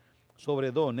dones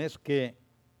que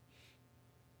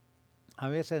a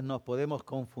veces nos podemos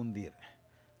confundir.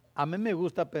 A mí me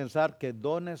gusta pensar que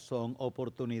dones son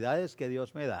oportunidades que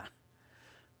Dios me da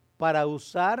para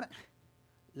usar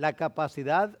la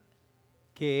capacidad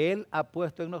que Él ha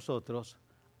puesto en nosotros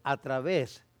a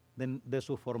través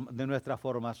de nuestra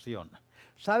formación.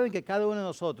 Saben que cada uno de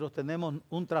nosotros tenemos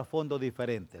un trasfondo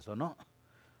diferente, ¿o no?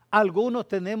 Algunos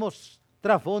tenemos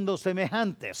trasfondos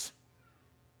semejantes,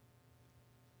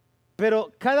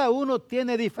 pero cada uno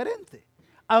tiene diferente.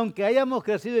 Aunque hayamos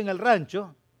crecido en el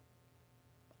rancho,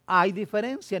 hay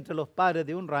diferencia entre los padres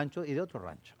de un rancho y de otro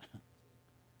rancho.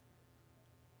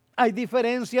 Hay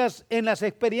diferencias en las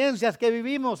experiencias que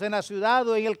vivimos en la ciudad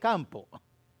o en el campo.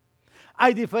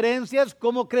 Hay diferencias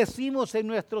como crecimos en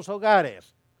nuestros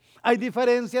hogares. Hay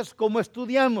diferencias como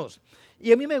estudiamos.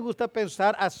 Y a mí me gusta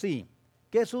pensar así,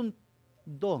 que es un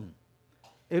don,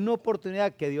 es una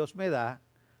oportunidad que Dios me da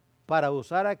para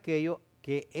usar aquello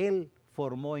que Él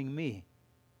formó en mí,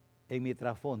 en mi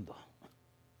trasfondo.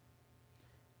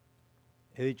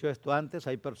 He dicho esto antes,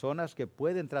 hay personas que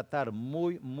pueden tratar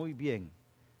muy, muy bien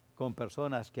con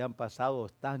personas que han pasado o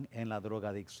están en la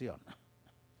drogadicción.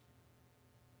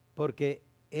 Porque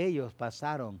ellos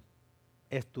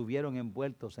estuvieron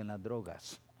envueltos en las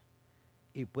drogas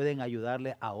y pueden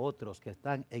ayudarle a otros que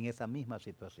están en esa misma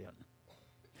situación.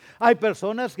 Hay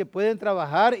personas que pueden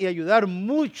trabajar y ayudar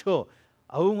mucho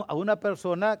a una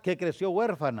persona que creció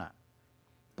huérfana,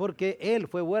 porque él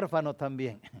fue huérfano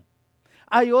también.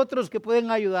 Hay otros que pueden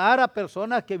ayudar a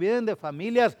personas que vienen de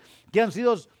familias que han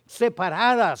sido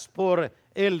separadas por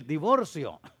el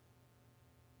divorcio,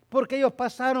 porque ellos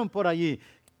pasaron por allí.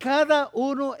 Cada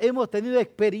uno hemos tenido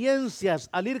experiencias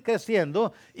al ir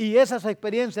creciendo y esas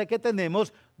experiencias que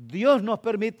tenemos, Dios nos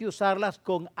permite usarlas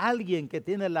con alguien que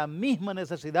tiene la misma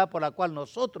necesidad por la cual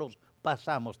nosotros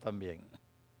pasamos también.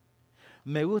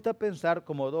 Me gusta pensar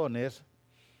como dones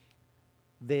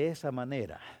de esa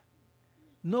manera,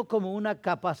 no como una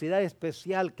capacidad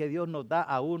especial que Dios nos da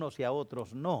a unos y a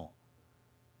otros, no.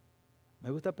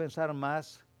 Me gusta pensar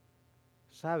más,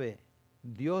 ¿sabe?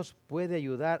 Dios puede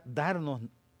ayudar, darnos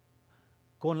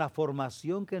con la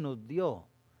formación que nos dio,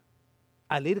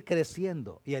 al ir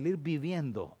creciendo y al ir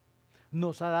viviendo,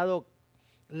 nos ha dado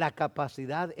la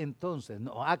capacidad entonces,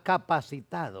 nos ha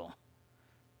capacitado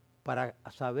para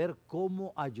saber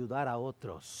cómo ayudar a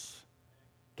otros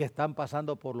que están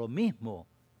pasando por lo mismo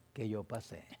que yo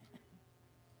pasé.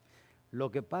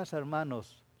 Lo que pasa,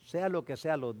 hermanos, sea lo que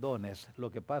sean los dones, lo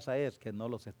que pasa es que no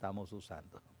los estamos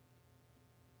usando.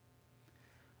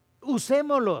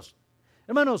 Usémoslos.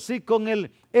 Hermanos, si con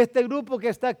este grupo que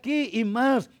está aquí y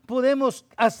más podemos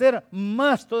hacer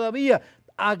más todavía,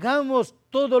 hagamos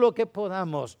todo lo que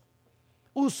podamos,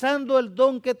 usando el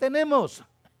don que tenemos.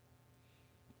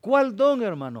 ¿Cuál don,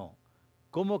 hermano?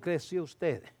 ¿Cómo creció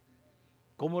usted?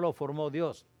 ¿Cómo lo formó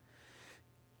Dios?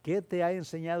 ¿Qué te ha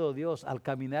enseñado Dios al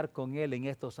caminar con Él en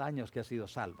estos años que has sido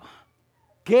salvo?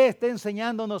 ¿Qué está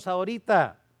enseñándonos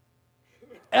ahorita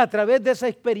a través de esa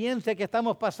experiencia que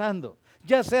estamos pasando?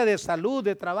 ya sea de salud,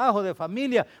 de trabajo, de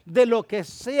familia, de lo que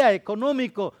sea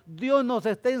económico. Dios nos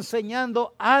está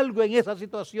enseñando algo en esa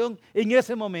situación, en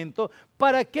ese momento.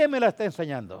 ¿Para qué me la está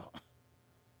enseñando?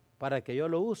 Para que yo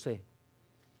lo use,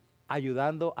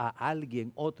 ayudando a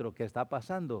alguien otro que está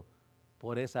pasando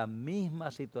por esa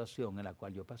misma situación en la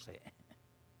cual yo pasé.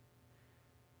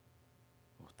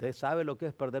 Usted sabe lo que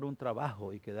es perder un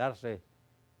trabajo y quedarse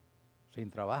sin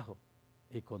trabajo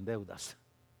y con deudas.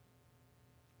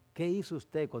 ¿Qué hizo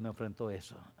usted cuando enfrentó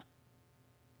eso?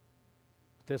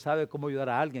 Usted sabe cómo ayudar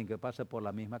a alguien que pase por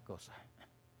la misma cosa.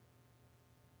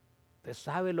 Usted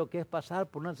sabe lo que es pasar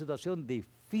por una situación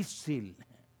difícil.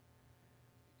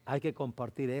 Hay que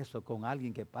compartir eso con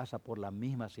alguien que pasa por la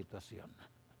misma situación.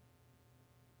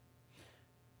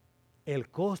 El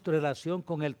costo en relación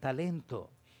con el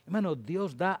talento. Hermano,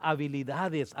 Dios da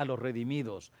habilidades a los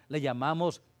redimidos. Le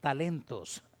llamamos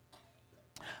talentos.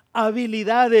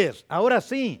 Habilidades, ahora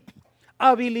sí,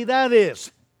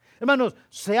 habilidades. Hermanos,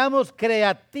 seamos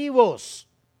creativos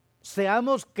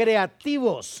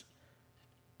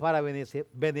para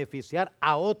beneficiar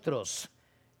a otros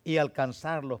y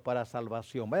alcanzarlos para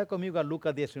salvación. Vaya conmigo a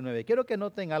Lucas 19. Quiero que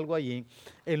noten algo allí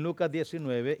en Lucas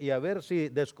 19 y a ver si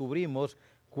descubrimos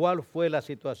cuál fue la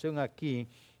situación aquí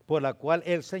por la cual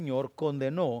el Señor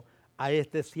condenó a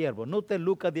este siervo. Note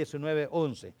Lucas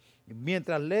 19:11.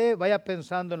 Mientras lee, vaya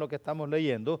pensando en lo que estamos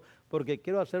leyendo, porque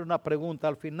quiero hacer una pregunta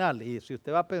al final, y si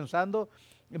usted va pensando,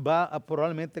 va a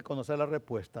probablemente conocer la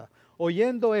respuesta.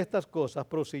 Oyendo estas cosas,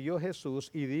 prosiguió Jesús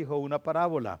y dijo una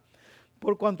parábola.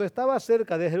 Por cuanto estaba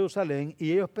cerca de Jerusalén,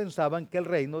 y ellos pensaban que el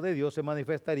reino de Dios se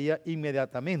manifestaría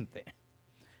inmediatamente.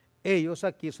 Ellos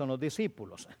aquí son los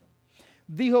discípulos.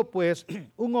 Dijo pues,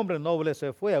 un hombre noble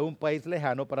se fue a un país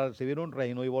lejano para recibir un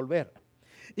reino y volver.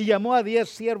 Y llamó a 10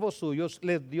 siervos suyos,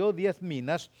 les dio 10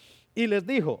 minas y les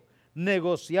dijo,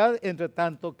 negociad entre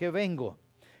tanto que vengo.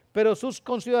 Pero sus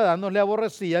conciudadanos le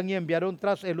aborrecían y enviaron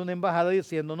tras él una embajada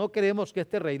diciendo, no queremos que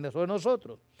este reine sobre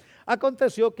nosotros.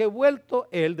 Aconteció que vuelto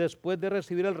él después de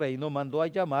recibir el reino, mandó a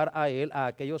llamar a él a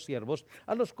aquellos siervos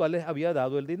a los cuales había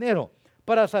dado el dinero,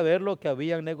 para saber lo que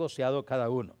habían negociado cada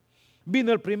uno.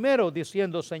 Vino el primero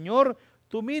diciendo, Señor,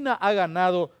 tu mina ha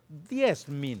ganado 10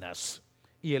 minas.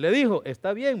 Y él le dijo,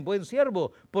 está bien, buen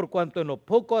siervo, por cuanto en lo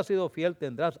poco has sido fiel,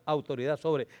 tendrás autoridad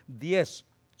sobre 10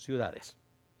 ciudades.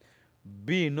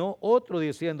 Vino otro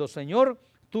diciendo, Señor,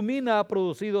 tu mina ha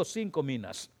producido 5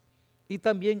 minas. Y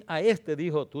también a este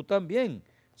dijo, tú también,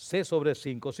 sé sobre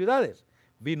 5 ciudades.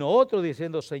 Vino otro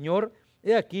diciendo, Señor,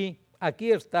 he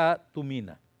aquí está tu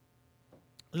mina,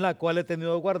 la cual he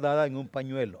tenido guardada en un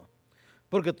pañuelo.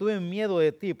 Porque tuve miedo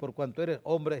de ti, por cuanto eres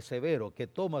hombre severo, que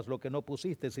tomas lo que no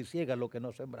pusiste y ciegas lo que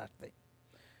no sembraste.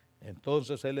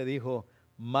 Entonces él le dijo,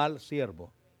 mal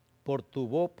siervo, por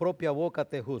tu propia boca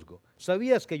te juzgo.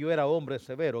 ¿Sabías que yo era hombre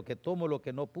severo, que tomo lo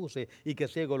que no puse y que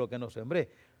ciego lo que no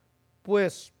sembré?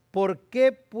 Pues, ¿por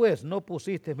qué pues no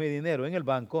pusiste mi dinero en el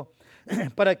banco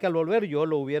para que al volver yo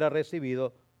lo hubiera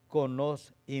recibido con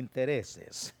los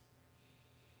intereses?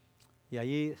 Y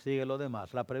allí sigue lo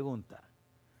demás, la pregunta.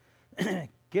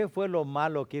 ¿Qué fue lo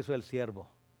malo que hizo el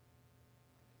siervo?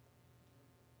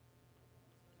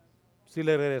 Si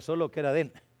le regresó lo que era de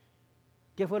él.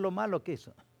 ¿Qué fue lo malo que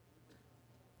hizo?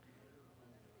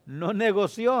 No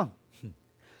negoció.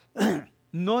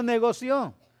 No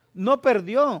negoció. No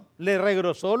perdió. Le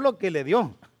regresó lo que le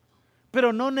dio.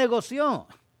 Pero no negoció.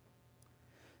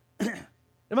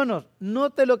 Hermanos,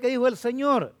 note lo que dijo el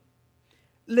Señor.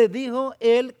 Le dijo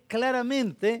él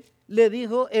claramente, le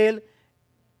dijo él,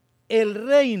 el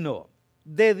reino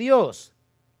de Dios,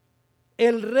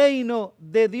 el reino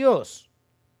de Dios,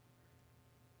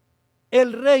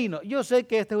 el reino. Yo sé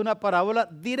que esta es una parábola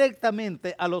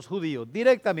directamente a los judíos,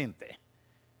 directamente,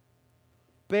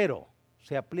 pero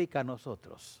se aplica a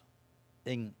nosotros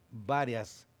en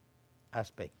varios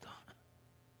aspectos.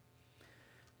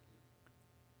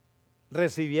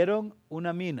 Recibieron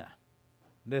una mina,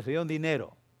 recibieron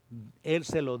dinero, él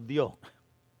se lo dio,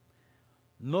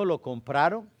 no lo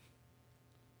compraron,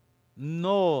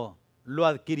 no lo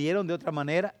adquirieron de otra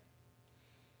manera.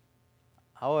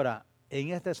 Ahora,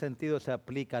 en este sentido se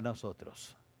aplica a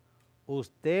nosotros.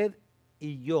 Usted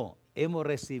y yo hemos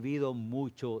recibido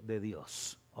mucho de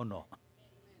Dios, ¿o no?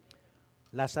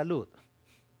 La salud,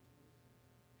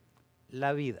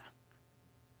 la vida,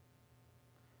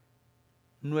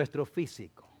 nuestro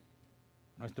físico,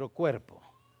 nuestro cuerpo,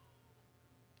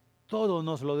 todo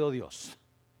nos lo dio Dios.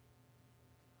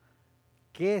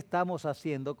 ¿Qué estamos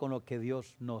haciendo con lo que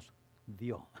Dios nos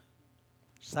dio?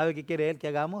 ¿Sabe qué quiere Él que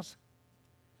hagamos?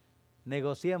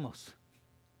 Negociemos.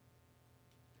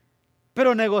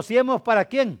 Pero negociemos ¿para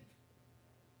quién?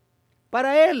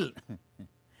 Para Él.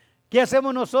 ¿Qué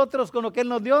hacemos nosotros con lo que Él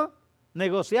nos dio?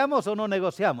 ¿Negociamos o no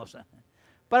negociamos?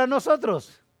 Para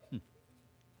nosotros,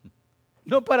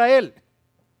 no para Él.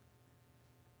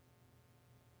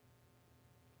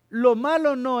 Lo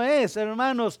malo no es,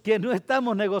 hermanos, que no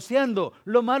estamos negociando.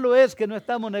 Lo malo es que no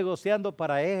estamos negociando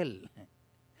para Él.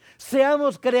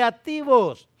 Seamos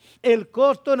creativos. El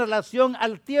costo en relación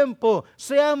al tiempo.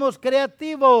 Seamos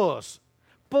creativos.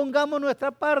 Pongamos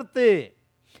nuestra parte.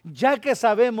 Ya que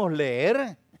sabemos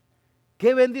leer,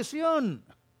 ¡qué bendición!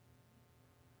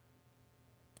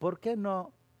 ¿Por qué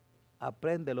no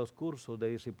aprende los cursos de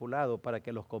discipulado para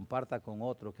que los comparta con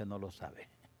otro que no lo sabe?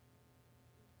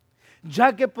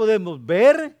 Ya que podemos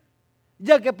ver,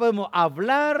 ya que podemos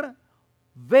hablar,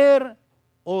 ver,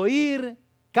 oír,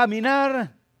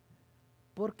 caminar,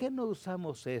 ¿por qué no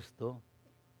usamos esto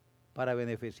para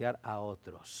beneficiar a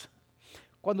otros?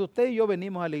 Cuando usted y yo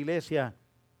venimos a la iglesia,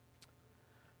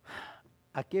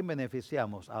 ¿a quién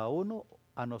beneficiamos? ¿A uno,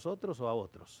 a nosotros o a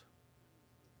otros?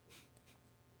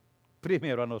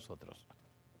 Primero a nosotros.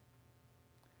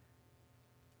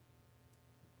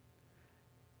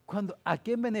 ¿A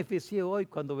quién beneficié hoy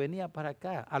cuando venía para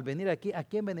acá? Al venir aquí, ¿a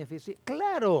quién beneficié?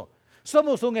 Claro,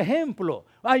 somos un ejemplo.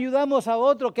 Ayudamos a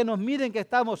otros que nos miren que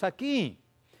estamos aquí.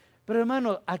 Pero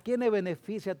hermano, ¿a quién le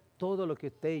beneficia todo lo que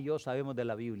usted y yo sabemos de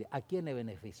la Biblia? ¿A quién le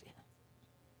beneficia?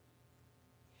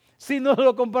 Si no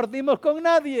lo compartimos con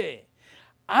nadie.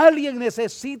 Alguien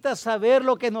necesita saber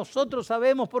lo que nosotros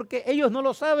sabemos porque ellos no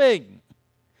lo saben.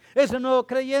 Ese nuevo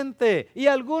creyente y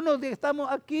algunos que estamos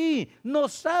aquí no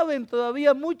saben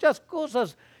todavía muchas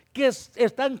cosas que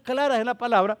están claras en la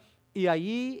palabra y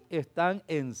allí están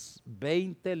en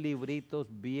 20 libritos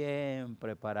bien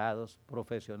preparados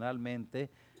profesionalmente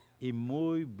y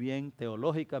muy bien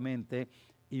teológicamente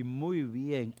y muy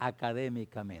bien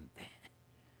académicamente.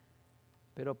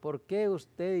 Pero ¿por qué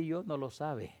usted y yo no lo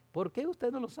sabe? ¿Por qué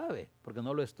usted no lo sabe? Porque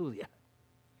no lo estudia.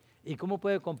 ¿Y cómo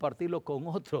puede compartirlo con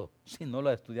otro si no lo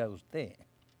ha estudiado usted?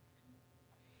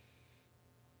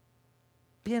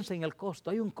 Piensa en el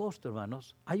costo. Hay un costo,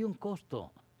 hermanos. Hay un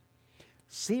costo.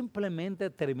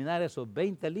 Simplemente terminar esos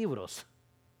 20 libros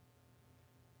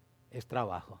es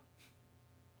trabajo.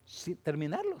 Sí,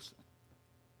 terminarlos.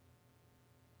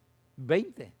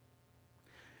 20.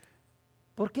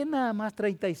 ¿Por qué nada más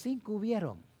 35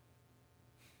 hubieron?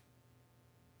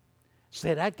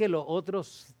 ¿Será que los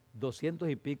otros 200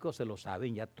 y pico se lo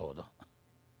saben ya todo?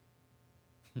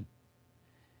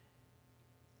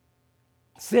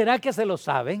 ¿Será que se lo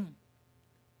saben?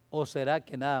 ¿O será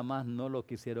que nada más no lo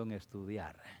quisieron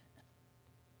estudiar?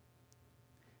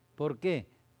 ¿Por qué?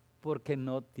 Porque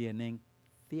no tienen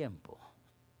tiempo.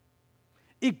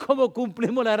 ¿Y cómo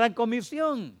cumplimos la gran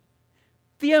comisión?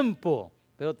 Tiempo.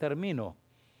 Pero termino.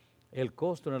 El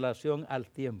costo en relación al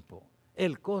tiempo.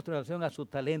 El costo en relación a su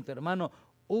talento. Hermano,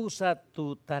 usa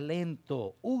tu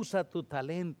talento,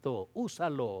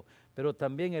 úsalo. Pero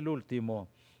también el último,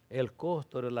 el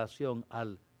costo en relación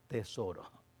al tesoro.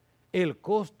 El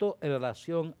costo en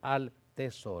relación al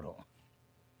tesoro.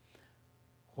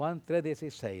 Juan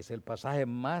 3:16, el pasaje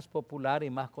más popular y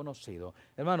más conocido.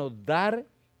 Hermano, dar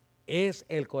es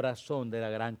el corazón de la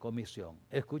gran comisión.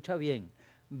 Escucha bien,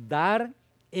 dar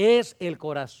es el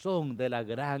corazón de la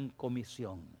gran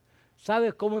comisión.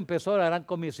 ¿Sabes cómo empezó la gran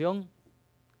comisión?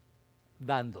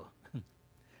 Dando.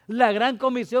 La gran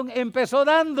comisión empezó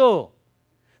dando.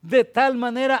 De tal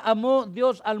manera amó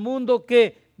Dios al mundo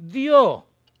que dio.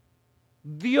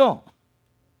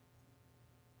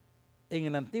 En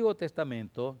el Antiguo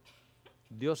Testamento,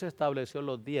 Dios estableció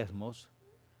los diezmos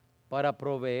para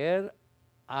proveer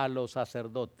a los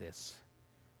sacerdotes.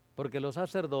 Porque los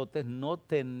sacerdotes no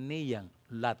tenían,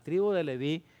 la tribu de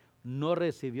Leví no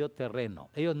recibió terreno.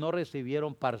 Ellos no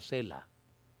recibieron parcela.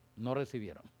 No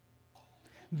recibieron.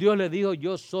 Dios le dijo,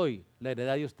 yo soy la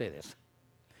heredad de ustedes.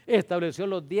 Estableció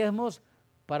los diezmos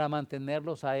para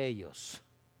mantenerlos a ellos.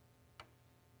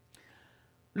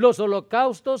 Los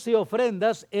holocaustos y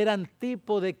ofrendas eran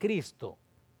tipo de Cristo.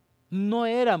 No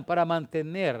eran para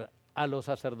mantener a los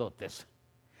sacerdotes.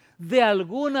 De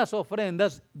algunas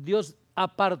ofrendas, Dios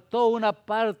apartó una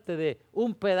parte de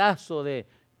un pedazo de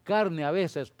carne a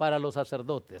veces para los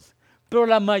sacerdotes. Pero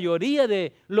la mayoría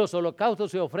de los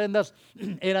holocaustos y ofrendas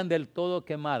eran del todo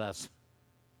quemadas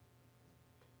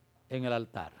en el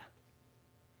altar.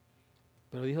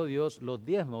 Pero dijo Dios, los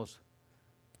diezmos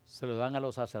se los dan a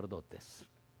los sacerdotes.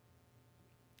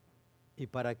 ¿Y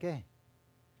para qué?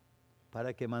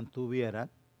 Para que mantuviera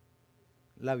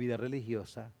la vida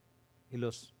religiosa y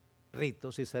los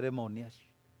ritos y ceremonias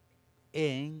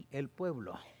en el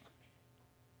pueblo.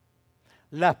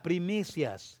 Las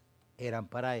primicias eran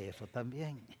para eso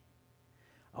también.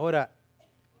 Ahora,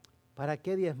 ¿Para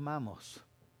qué diezmamos?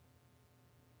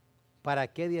 ¿Para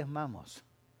qué diezmamos?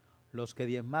 Los que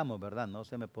diezmamos, ¿verdad? No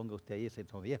se me ponga usted ahí si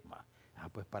no diezma.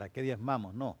 Pues ¿para qué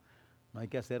diezmamos? No hay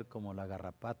que hacer como la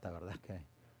garrapata, ¿verdad? Que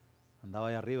andaba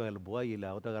ahí arriba el buey y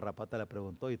la otra garrapata le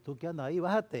preguntó, ¿y tú qué andas ahí?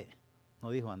 Bájate.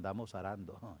 No dijo, andamos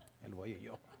arando, el buey y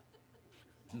yo.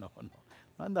 No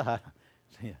andas arando.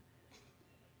 Sí.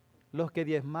 Los que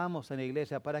diezmamos en la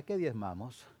iglesia, ¿para qué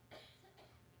diezmamos?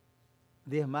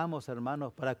 Diezmamos,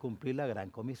 hermanos, para cumplir la gran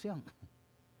comisión.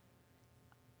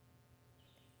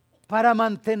 Para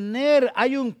mantener,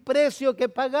 hay un precio que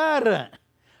pagar.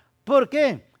 ¿Por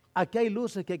qué? Aquí hay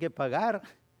luces que hay que pagar,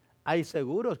 hay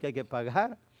seguros que hay que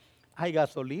pagar, hay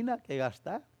gasolina que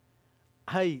gastar,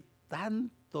 hay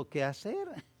tanto que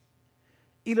hacer.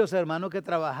 Y los hermanos que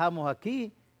trabajamos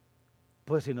aquí,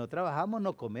 pues si no trabajamos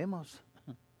no comemos.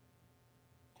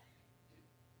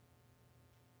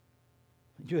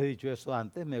 Yo he dicho eso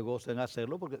antes, me gozo en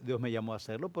hacerlo porque Dios me llamó a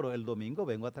hacerlo, pero el domingo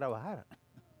vengo a trabajar.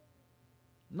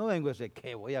 No vengo a decir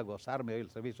que voy a gozarme hoy el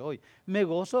servicio hoy. Me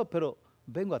gozo, pero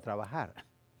vengo a trabajar.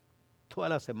 Toda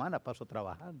la semana paso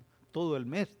trabajando. Todo el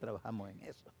mes trabajamos en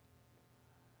eso.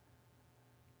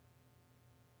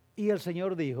 Y el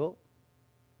Señor dijo,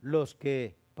 los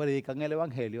que predican el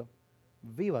Evangelio,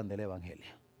 vivan del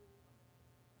Evangelio.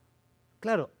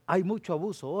 Claro, hay mucho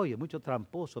abuso hoy, mucho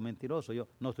tramposo, mentiroso. Yo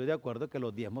no estoy de acuerdo que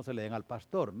los diezmos se le den al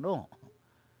pastor, no.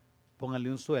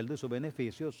 Pónganle un sueldo y sus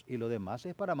beneficios y lo demás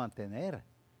es para mantener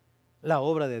la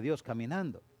obra de Dios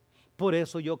caminando. Por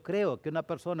eso yo creo que una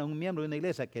persona, un miembro de una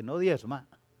iglesia que no diezma,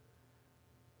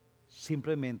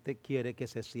 simplemente quiere que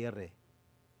se cierre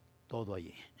todo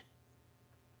allí.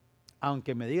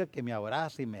 Aunque me diga que me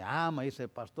abraza y me ama, dice,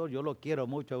 pastor, yo lo quiero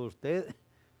mucho a usted.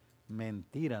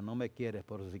 Mentira, no me quieres,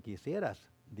 por si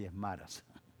quisieras, diezmaras.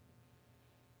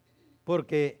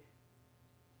 Porque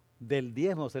del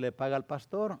diezmo se le paga al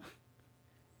pastor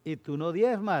y tú no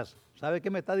diezmas. ¿Sabe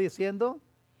qué me está diciendo?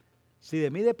 Si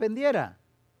de mí dependiera,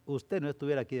 usted no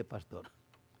estuviera aquí de pastor.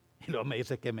 Y luego me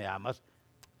dice que me amas.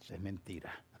 Eso es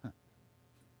mentira.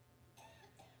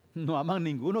 No aman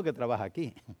ninguno que trabaja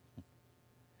aquí.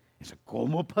 Dice,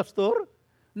 ¿cómo, pastor?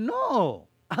 No,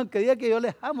 aunque diga que yo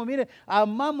les amo. Mire,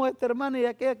 amamos a este hermano y a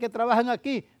aquellas que trabajan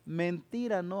aquí.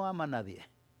 Mentira, no ama a nadie.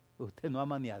 Usted no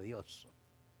ama ni a Dios.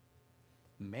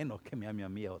 Menos que me ame a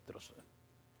mí y a otros.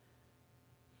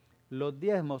 Los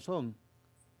diezmos son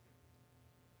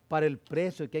para el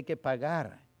precio que hay que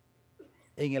pagar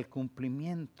en el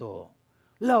cumplimiento.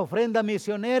 La ofrenda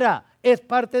misionera es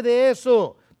parte de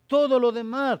eso. Todo lo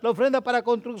demás, la ofrenda para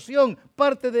construcción,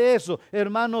 parte de eso.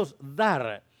 Hermanos,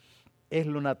 dar es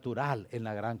lo natural en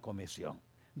la gran comisión.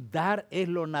 Dar es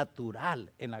lo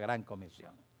natural en la gran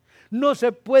comisión. No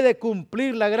se puede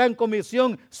cumplir la gran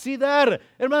comisión sin dar.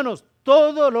 Hermanos,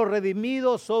 todos los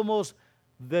redimidos somos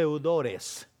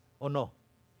deudores, ¿o no?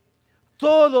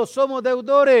 Todos somos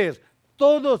deudores,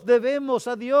 todos debemos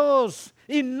a Dios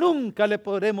y nunca le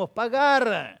podremos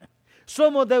pagar.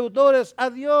 Somos deudores a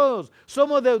Dios,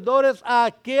 somos deudores a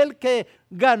aquel que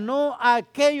ganó a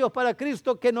aquellos para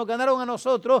Cristo que nos ganaron a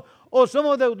nosotros, o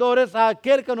somos deudores a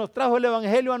aquel que nos trajo el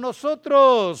Evangelio a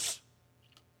nosotros.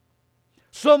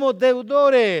 Somos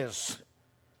deudores.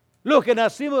 Los que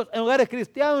nacimos en hogares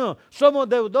cristianos somos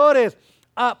deudores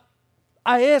a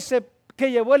ese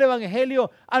que llevó el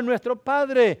Evangelio a nuestro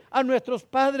Padre, a nuestros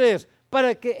padres,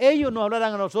 para que ellos nos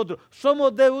hablaran a nosotros.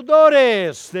 Somos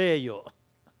deudores de ellos.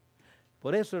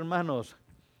 Por eso, hermanos,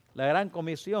 la gran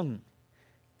comisión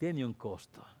tiene un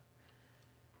costo.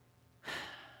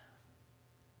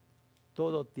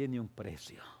 Todo tiene un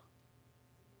precio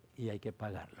y hay que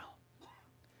pagarlo.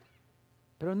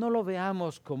 Pero no lo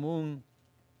veamos como un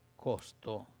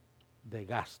costo de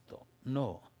gasto.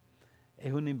 No,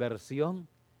 es una inversión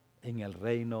en el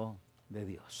reino de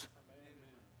Dios.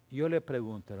 Yo le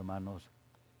pregunto, hermanos,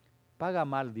 ¿paga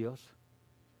mal Dios?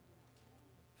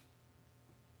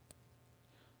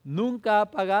 Nunca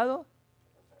ha pagado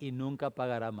y nunca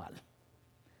pagará mal.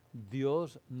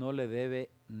 Dios no le debe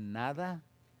nada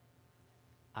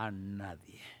a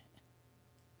nadie.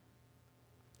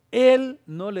 Él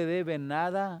no le debe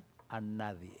nada a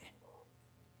nadie.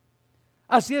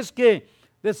 Así es que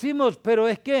decimos, pero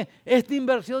es que esta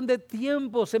inversión de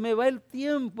tiempo, se me va el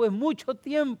tiempo, es mucho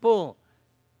tiempo.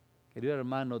 Querido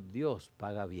hermano, Dios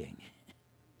paga bien.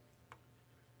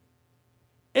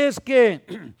 Es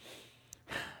que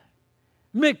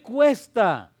me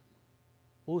cuesta.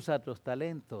 Usa tus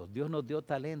talentos. Dios nos dio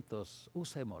talentos,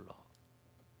 usémoslo.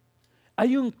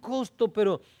 Hay un costo,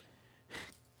 pero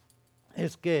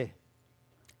es que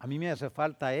a mí me hace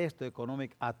falta esto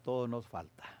económico, a todos nos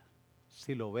falta,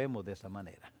 si lo vemos de esa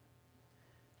manera.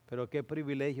 Pero qué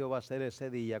privilegio va a ser ese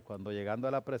día cuando llegando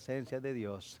a la presencia de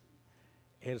Dios,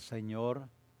 el Señor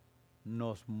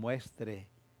nos muestre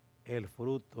el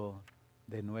fruto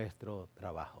de nuestro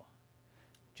trabajo.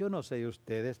 Yo no sé de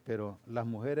ustedes, pero las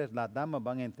mujeres, las damas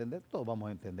van a entender, todos vamos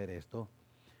a entender esto.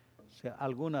 O sea,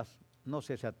 algunas, no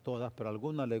sé si a todas, pero a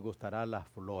algunas les gustarán las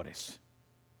flores.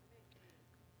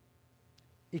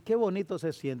 Y qué bonito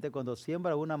se siente cuando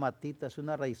siembra una matita, hace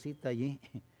una raicita allí,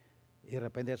 y de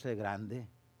repente hace grande,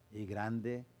 y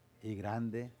grande, y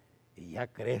grande, y ya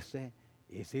crece,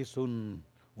 y se hizo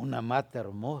una mata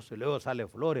hermosa, y luego sale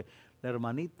flores. La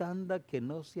hermanita anda que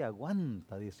no se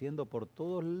aguanta, diciendo por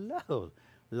todos lados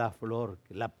la flor,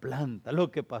 la planta,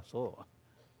 lo que pasó.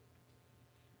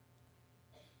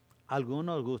 A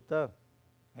algunos gusta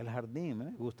el jardín,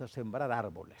 me gusta sembrar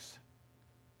árboles.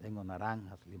 Tengo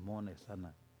naranjas, limones,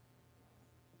 sana.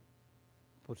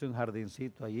 Puse un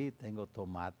jardincito allí, tengo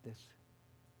tomates.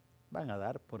 Van a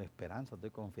dar por esperanza,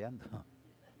 estoy confiando.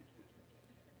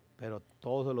 Pero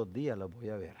todos los días los voy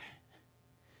a ver.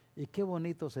 Y qué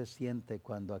bonito se siente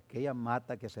cuando aquella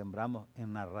mata que sembramos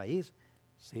en la raíz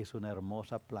se hizo una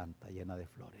hermosa planta llena de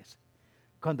flores.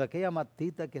 Cuando aquella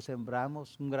matita que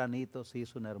sembramos, un granito, se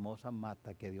hizo una hermosa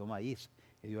mata que dio maíz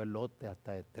y dio elote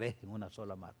hasta de 3 en una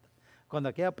sola mata. Cuando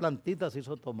aquella plantita se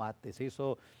hizo tomate, se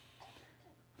hizo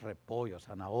repollo,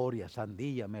 zanahoria,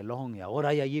 sandía, melón, y ahora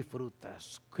hay allí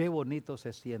frutas. Qué bonito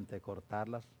se siente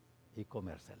cortarlas y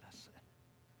comérselas.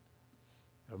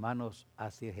 Hermanos,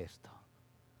 así es esto.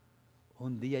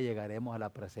 Un día llegaremos a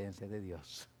la presencia de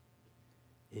Dios.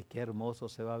 Y qué hermoso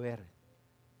se va a ver.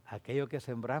 Aquello que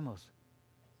sembramos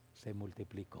se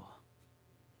multiplicó.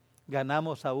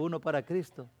 Ganamos a uno para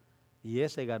Cristo y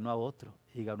ese ganó a otro,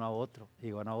 y ganó a otro,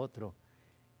 y ganó a otro.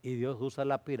 Y Dios usa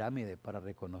la pirámide para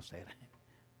reconocer.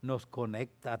 Nos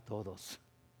conecta a todos.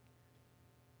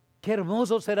 Qué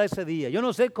hermoso será ese día. Yo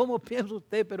no sé cómo piensa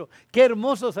usted, pero qué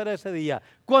hermoso será ese día.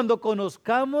 Cuando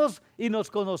conozcamos y nos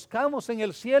conozcamos en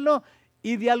el cielo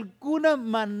y de alguna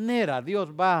manera Dios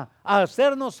va a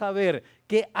hacernos saber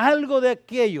que algo de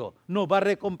aquello nos va a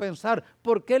recompensar,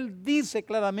 porque Él dice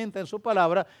claramente en su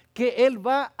palabra que Él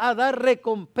va a dar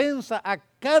recompensa a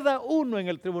cada uno en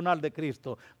el tribunal de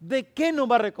Cristo. ¿De qué nos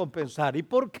va a recompensar y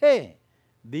por qué?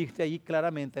 Dice allí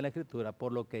claramente en la Escritura,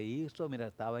 por lo que hizo, mira,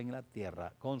 estaba en la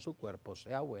tierra con su cuerpo,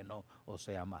 sea bueno o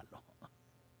sea malo.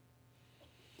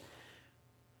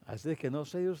 Así es que no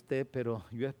sé de usted, pero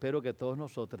yo espero que todos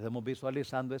nosotros estemos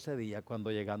visualizando ese día,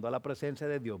 cuando llegando a la presencia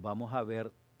de Dios vamos a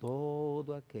ver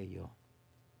todo aquello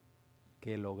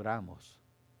que logramos,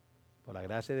 por la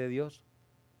gracia de Dios,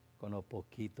 con lo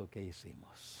poquito que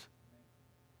hicimos.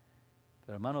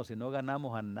 Pero hermanos, si no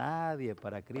ganamos a nadie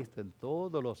para Cristo en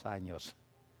todos los años,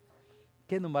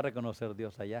 ¿qué nos va a reconocer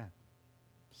Dios allá?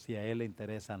 Si a Él le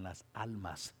interesan las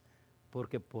almas,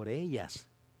 porque por ellas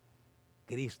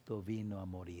Cristo vino a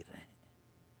morir.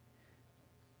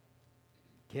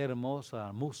 Qué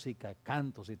hermosa música,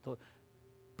 cantos y todo.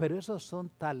 Pero esos son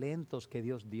talentos que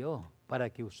Dios dio para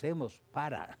que usemos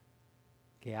para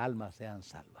que almas sean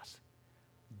salvas.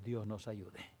 Dios nos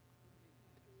ayude.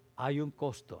 Hay un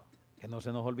costo, que no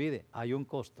se nos olvide, hay un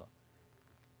costo.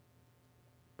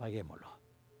 Paguémoslo.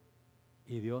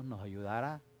 Y Dios nos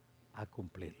ayudará a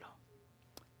cumplirlo.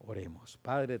 Oremos.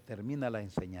 Padre, termina la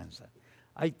enseñanza.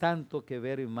 Hay tanto que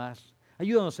ver y más.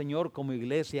 Ayúdanos, Señor, como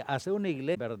iglesia, a hacer una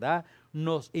iglesia, ¿verdad?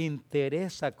 Nos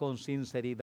interesa con sinceridad